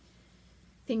because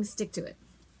things stick to it.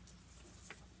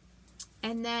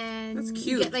 And then that's cute.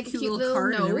 You get like a cute little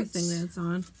card note. And everything that's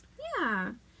on.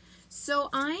 Yeah. So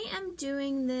I am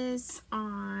doing this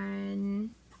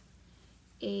on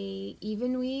a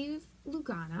even weave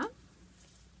Lugana.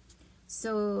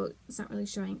 So it's not really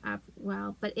showing up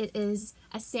well, but it is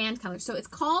a sand color. So it's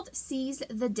called Seize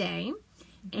the Day,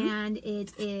 and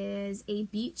it is a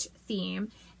beach theme.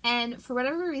 And for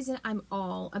whatever reason, I'm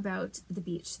all about the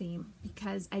beach theme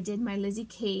because I did my Lizzie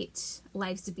Kate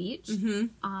Life's a Beach,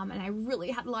 and I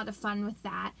really had a lot of fun with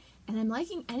that. And I'm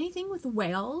liking anything with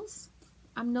whales,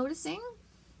 I'm noticing,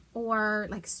 or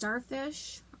like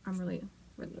starfish. I'm really,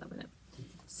 really loving it.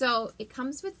 So it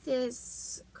comes with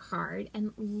this card,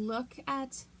 and look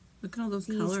at all those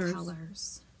these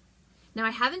colors. Now,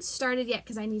 I haven't started yet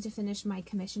because I need to finish my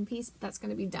commission piece, but that's going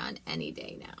to be done any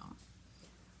day now.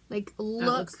 Like, look,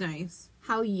 that looks nice.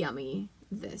 How yummy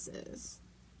this is.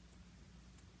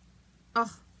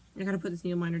 Oh, I gotta put this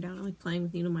needle minder down. I like playing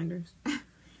with needle minders.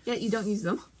 Yeah, you don't use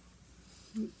them.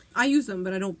 I use them,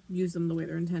 but I don't use them the way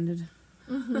they're intended.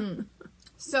 Mm-hmm.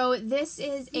 So this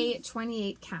is a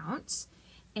 28 count,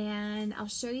 and I'll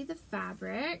show you the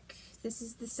fabric. This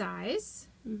is the size.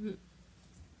 Mm-hmm.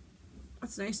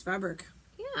 That's nice fabric.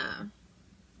 Yeah,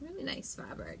 really nice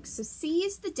fabric. So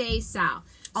seize the day, Sal.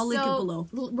 I'll link it below.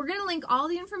 We're going to link all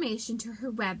the information to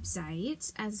her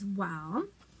website as well.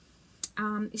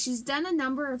 She's done a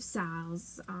number of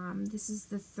Sals. This is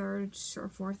the third or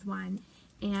fourth one.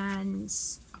 And,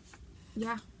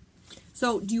 yeah.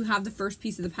 So, do you have the first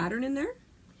piece of the pattern in there?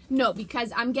 No,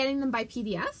 because I'm getting them by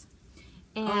PDF.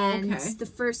 And okay. The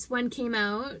first one came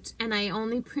out, and I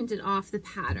only printed off the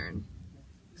pattern.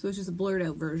 So it's just a blurred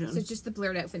out version. So it's just the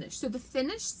blurred out finish. So the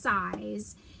finished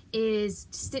size is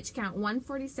stitch count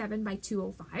 147 by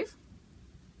 205.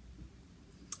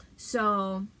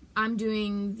 So I'm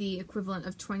doing the equivalent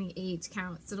of 28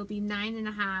 counts. It'll be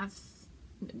 9.5,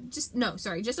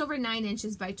 just over 9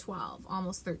 inches by 12,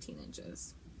 almost 13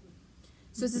 inches.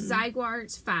 So it's a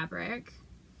Zyguart fabric.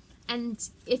 And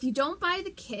if you don't buy the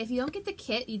kit, if you don't get the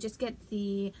kit, you just get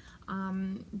the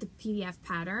PDF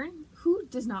pattern. Who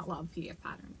does not love PDF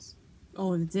patterns?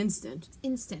 Oh, and it's instant.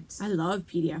 Instant. I love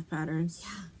PDF patterns.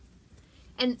 Yeah.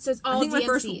 And so it's all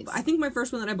DMCs. I think my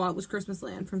first one that I bought was Christmas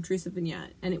Land from Teresa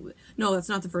Vignette. And no, that's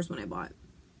not the first one I bought.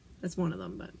 That's one of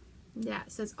them, but. Yeah,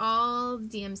 so it's all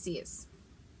DMCs.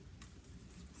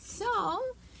 So,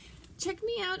 check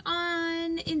me out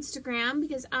on Instagram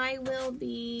because I will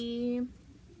be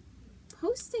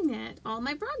posting all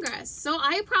my progress. So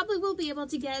I probably will be able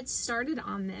to get started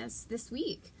on this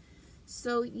week.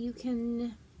 So you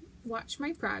can watch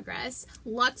my progress.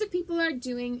 Lots of people are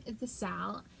doing the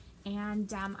Sal,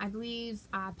 and I believe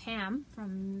Pam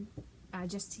from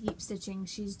Just to Keep Stitching,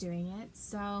 she's doing it.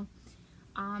 So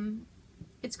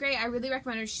it's great. I really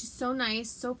recommend her. She's so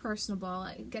nice, so personable.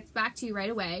 It gets back to you right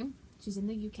away. She's in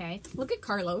the UK. Look at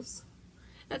Carlos.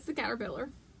 That's the caterpillar.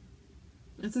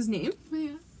 That's his name?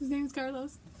 Yeah, his name's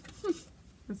Carlos.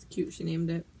 That's cute. She named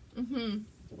it. Mm-hmm.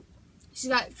 She's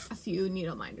got a few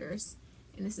needle minders,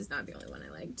 and this is not the only one I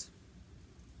liked.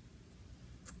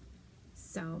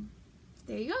 So,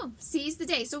 there you go. Seize the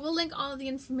day. So we'll link all of the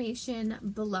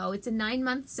information below. It's a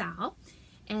 9-month Sal,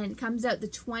 and it comes out the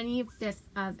 25th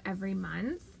of every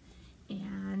month.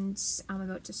 And I'm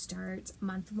about to start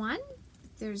month 1.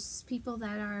 There's people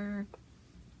that are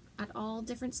at all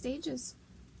different stages.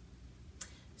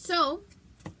 So,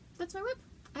 that's my whip.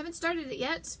 I haven't started it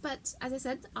yet, but as I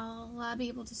said, I'll be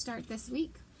able to start this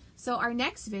week. So our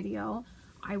next video,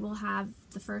 I will have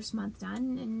the first month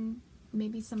done and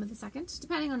maybe some of the second,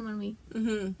 depending on when we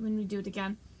do it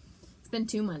again. It's been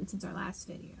 2 months since our last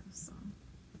video, so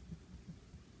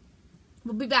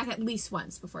we'll be back at least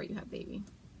once before you have baby.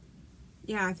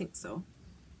 Yeah, I think so.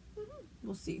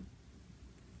 We'll see.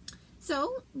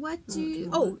 So,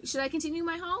 should I continue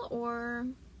my haul or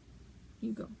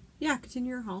you go? Yeah, continue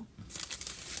your haul.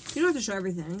 You don't have to show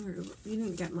everything. You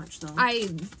didn't get much, though. I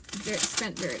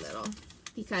spent very little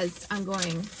because I'm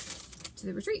going to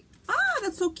the retreat. Ah,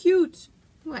 that's so cute.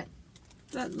 What?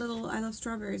 That little I Love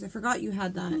Strawberries. I forgot you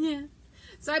had that. Yeah.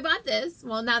 So I bought this.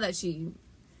 Well, now that she...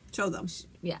 Show them.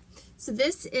 Yeah. So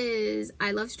this is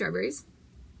I Love Strawberries.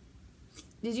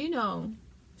 Did you know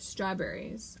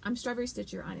strawberries... I'm Strawberry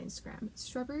Stitcher on Instagram.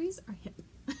 Strawberries are hip.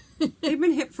 They've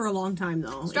been hip for a long time,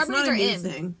 though. Strawberries it's not are a new in.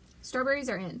 thing. Strawberries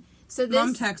are in. So this...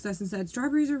 Mom texted us and said,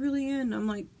 strawberries are really in. I'm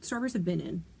like, strawberries have been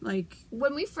in. Like...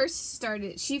 When we first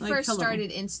started... She first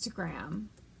started Instagram.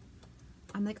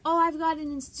 I'm like, oh, I've got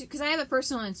an Instagram... Because I have a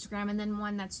personal Instagram and then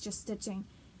one that's just stitching.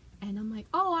 And I'm like,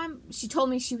 She told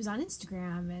me she was on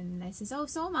Instagram. And I says, oh,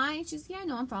 so am I. She's, yeah,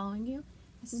 no, I'm following you.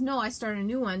 I says, no, I started a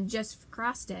new one just for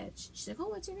cross stitch. She's like, oh,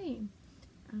 what's your name?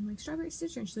 I'm like, Strawberry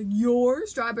Stitcher. And she's like, you're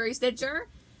Strawberry Stitcher?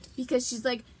 Because she's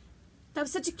like, that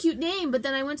was such a cute name, but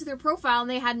then I went to their profile and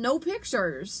they had no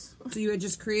pictures. So you had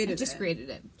just created it? I just created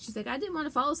it. She's like, I didn't want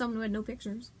to follow someone who had no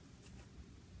pictures.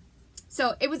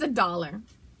 So it was $1.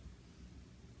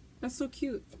 That's so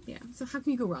cute. Yeah, so how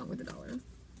can you go wrong with $1?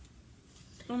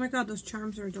 Oh my god, those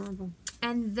charms are adorable.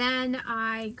 And then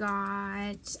I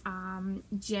got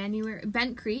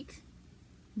Bent Creek.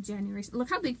 January. Look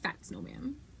how big Fat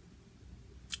Snowman.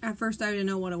 At first I didn't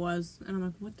know what it was. And I'm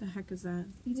like, what the heck is that?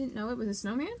 You didn't know it was a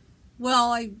snowman?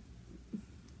 Well,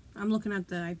 I'm looking at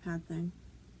the iPad thing.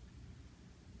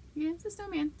 Yeah, it's a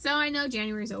snowman. So I know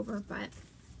January's over, but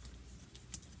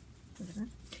whatever.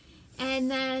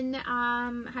 And then,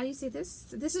 how do you say this?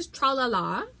 This is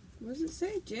Tra-la-la. What does it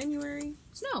say? January?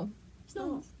 Snow.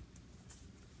 Oh.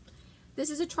 This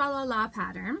is a Tra-la-la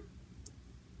pattern.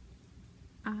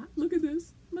 Look at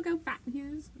this. Look how fat he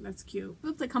is. That's cute.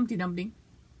 Looks like Humpty Dumpty.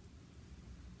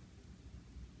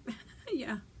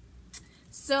 Yeah.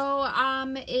 So,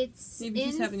 it's Maybe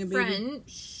he's in having a baby.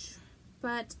 French,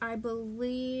 but I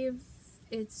believe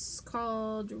it's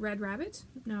called Red Rabbit?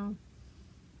 No.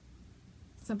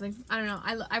 Something. I don't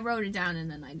know. I wrote it down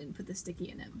and then I didn't put the sticky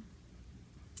in it.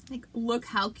 Like, look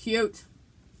how cute.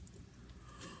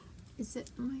 Is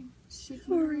it my shaky?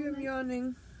 Sorry, I'm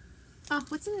yawning. Oh,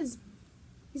 what's in his...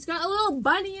 He's got a little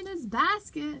bunny in his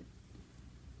basket.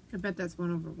 I bet that's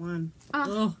 1/1.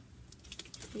 Oh.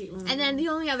 Hate And then the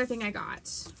only other thing I got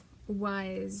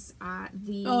was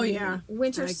the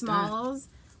Winter like Smalls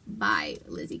by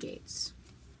Lizzie Gates.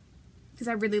 Because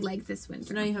I really like this winter.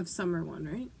 So now you have summer one,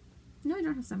 right? No, I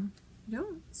don't have summer. You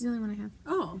don't? It's the only one I have.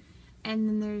 Oh. And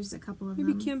then there's a couple of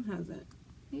Maybe them. Kim has it.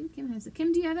 Maybe Kim has it.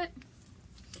 Kim, do you have it?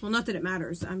 Well, not that it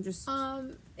matters. I'm just...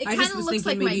 It I just was looks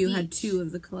thinking like maybe you my had beach. 2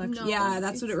 of the collection. No, yeah,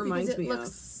 that's what it reminds me of. It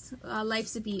looks,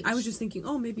 Life's a Beach. I was just thinking,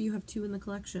 oh, maybe you have 2 in the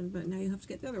collection, but now you have to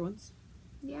get the other ones.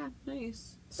 Yeah.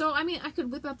 Nice. So, I mean, I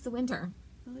could whip up the winter.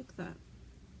 I like that.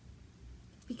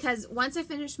 Because once I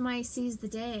finish my Seize the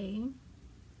Day,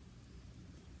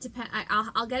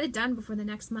 I'll get it done before the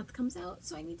next month comes out.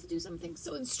 So I need to do something.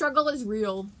 So struggle is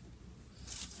real.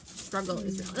 Struggle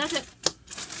is real. That's it.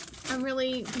 I'm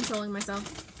really controlling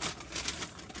myself.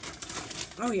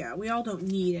 Oh, yeah. We all don't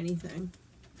need anything.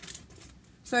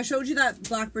 So I showed you that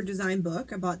Blackbird design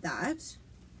book. I bought that.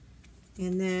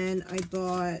 And then I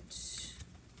bought...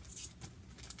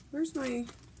 Where's my...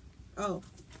 Oh.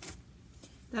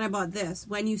 Then I bought this.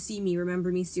 When You See Me,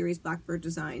 Remember Me series, Blackbird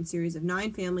design. Series of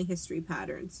 9 family history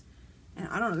patterns. And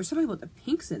I don't know. There's something about the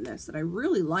pinks in this that I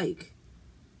really like.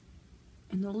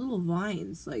 And the little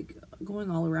vines, like, going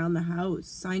all around the house.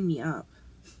 Sign me up.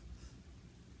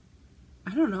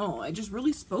 I don't know. It just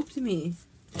really spoke to me.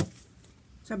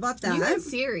 So I bought that. You got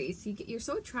series. You're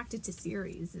so attracted to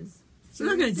series. I'm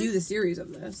not going to do the series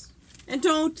of this. And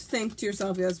don't think to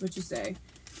yourself, yeah, that's what you say.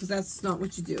 Because that's not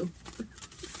what you do.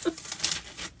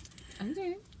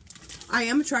 Okay. I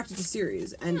am attracted to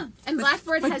series. And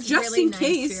Blackbird has just really in nice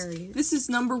case, series. this is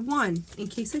number 1. In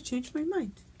case I change my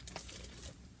mind.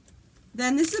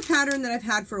 Then this is a pattern that I've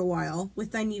had for a while.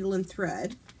 With Thy Needle and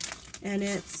Thread. And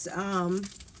it's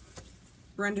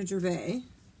Brenda Gervais.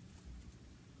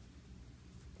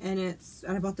 And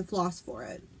I bought the floss for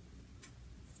it.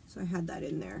 So I had that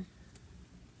in there.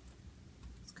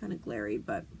 It's kind of glary,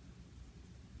 but...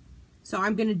 So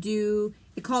I'm going to do...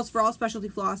 It calls for all specialty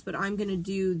floss, but I'm going to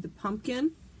do the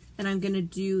pumpkin, and I'm going to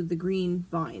do the green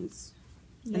vines.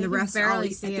 Yeah, and the rest, the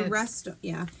rest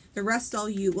I'll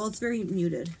use... Well, it's very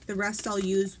muted. The rest I'll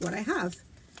use what I have.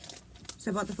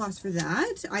 So I bought the floss for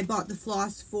that. I bought the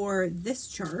floss for this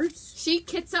chart. She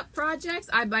kits up projects.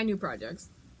 I buy new projects.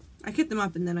 I kit them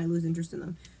up, and then I lose interest in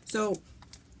them. So,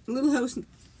 Little House...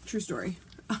 True story.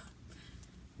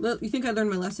 You think I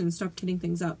learned my lesson and stopped kitting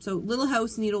things up. So, Little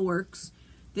House Needleworks.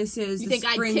 This is the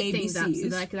spring ABCs. Things up so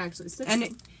that I could actually stitch and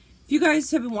them. If you guys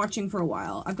have been watching for a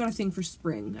while, I've got a thing for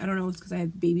spring. I don't know if it's because I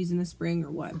have babies in the spring or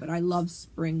what, but I love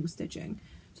spring stitching.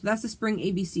 So that's the spring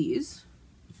ABCs.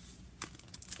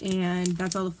 And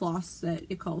that's all the floss that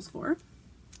it calls for.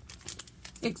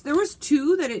 There was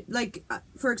 2 that it, like,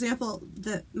 for example,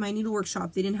 my needlework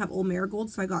shop, they didn't have Old Marigold,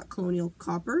 so I got Colonial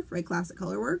Copper by Classic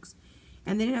Colorworks.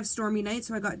 And they didn't have Stormy Night,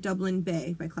 so I got Dublin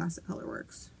Bay by Classic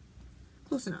Colorworks.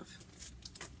 Close enough.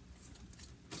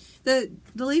 The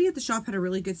lady at the shop had a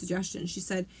really good suggestion. She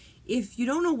said, if you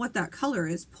don't know what that color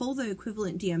is, pull the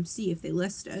equivalent DMC if they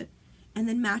list it, and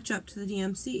then match up to the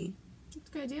DMC. That's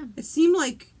a good idea. It seemed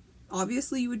like,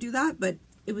 obviously, you would do that, but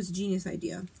it was a genius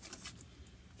idea.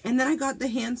 And then I got the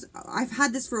hands... I've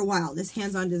had this for a while, this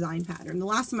hands-on design pattern. The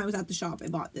last time I was at the shop, I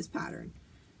bought this pattern.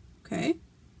 Okay?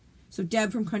 So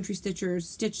Deb from Country Stitchers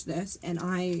stitched this, and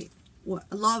I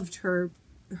loved her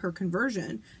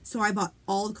conversion. So I bought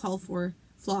all the call for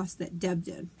floss that Deb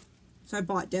did. So I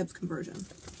bought Deb's conversion.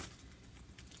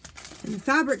 And the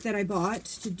fabric that I bought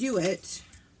to do it...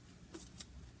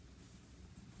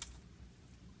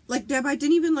 Like, Deb, I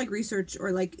didn't even, like, research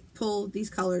or, like, pull these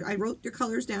colors. I wrote your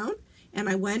colors down. And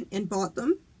I went and bought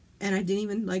them, and I didn't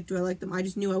even, like, do I like them? I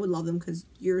just knew I would love them because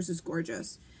yours is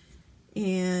gorgeous.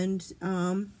 And,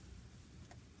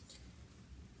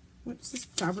 what's this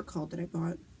fabric called that I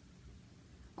bought?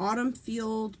 Autumn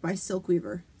Field by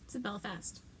Silkweaver. It's a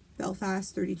Belfast.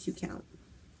 Belfast 32 count.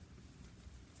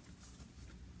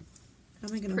 How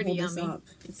am I going to Pretty hold this yummy. up?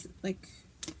 It's like...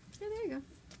 Yeah, there you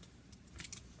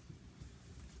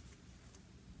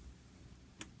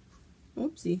go.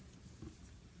 Oopsie.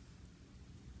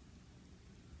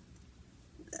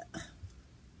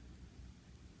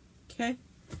 Okay.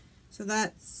 So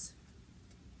that's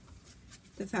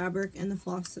the fabric and the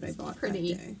floss that I bought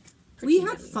Pretty. that day. Pretty We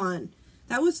had yummy. fun.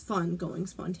 That was fun going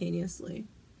spontaneously.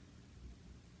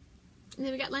 And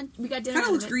then we got lunch. We got dinner. Kind of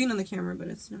out looks of it. green on the camera, but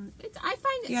it's not. I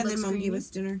find it. Yeah, looks then Mom gave creamy. us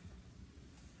dinner.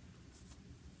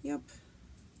 Yep.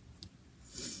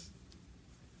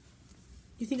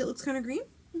 You think it looks kind of green?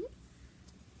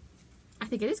 I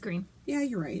think it is green. Yeah,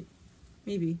 you're right.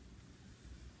 Maybe.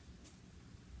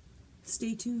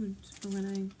 Stay tuned for when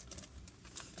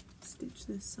I stitch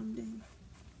this someday.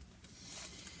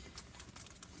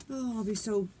 Oh, I'll be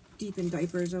so deep in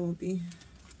diapers I won't be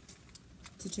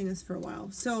stitching this for a while.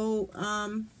 So,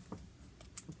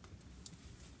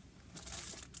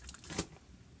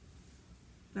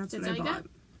 that's what I all you bought. got?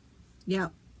 Yeah.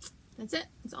 That's it.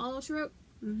 That's all she wrote.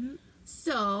 Mm-hmm.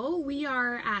 So we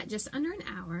are at just under an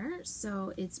hour,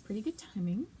 so it's pretty good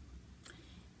timing.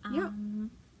 Yeah.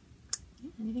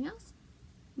 Anything else?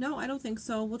 No, I don't think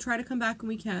so. We'll try to come back when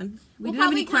we can. We'll didn't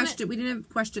have any probably comment- We didn't have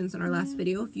questions in our last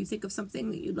video. If you think of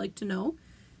something that you'd like to know,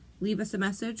 leave us a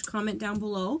message, comment down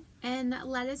below. And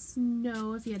let us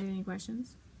know if you had any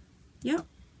questions. Yep.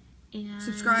 And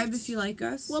Subscribe if you like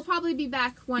us. We'll probably be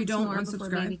back once don't more before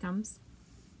unsubscribe. baby comes.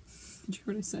 Did you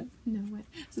hear what I said? No, what?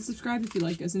 So subscribe if you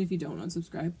like us, and if you don't,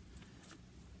 unsubscribe.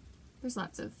 There's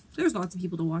lots of... There's lots of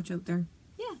people to watch out there.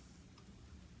 Yeah.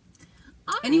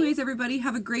 All right. Anyways, everybody,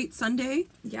 have a great Sunday.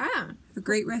 Yeah. Have a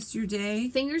great rest of your day.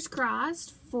 Fingers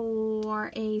crossed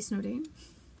for a snow day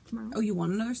tomorrow. Oh, you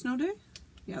want another snow day?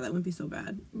 Yeah, that wouldn't be so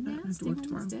bad. I Yeah, don't have to stay work home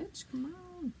tomorrow. and stitch. Come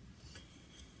on.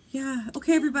 Yeah.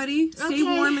 Okay, everybody. Stay Okay.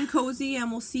 warm and cozy,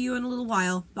 and we'll see you in a little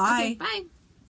while. Bye. Okay, bye.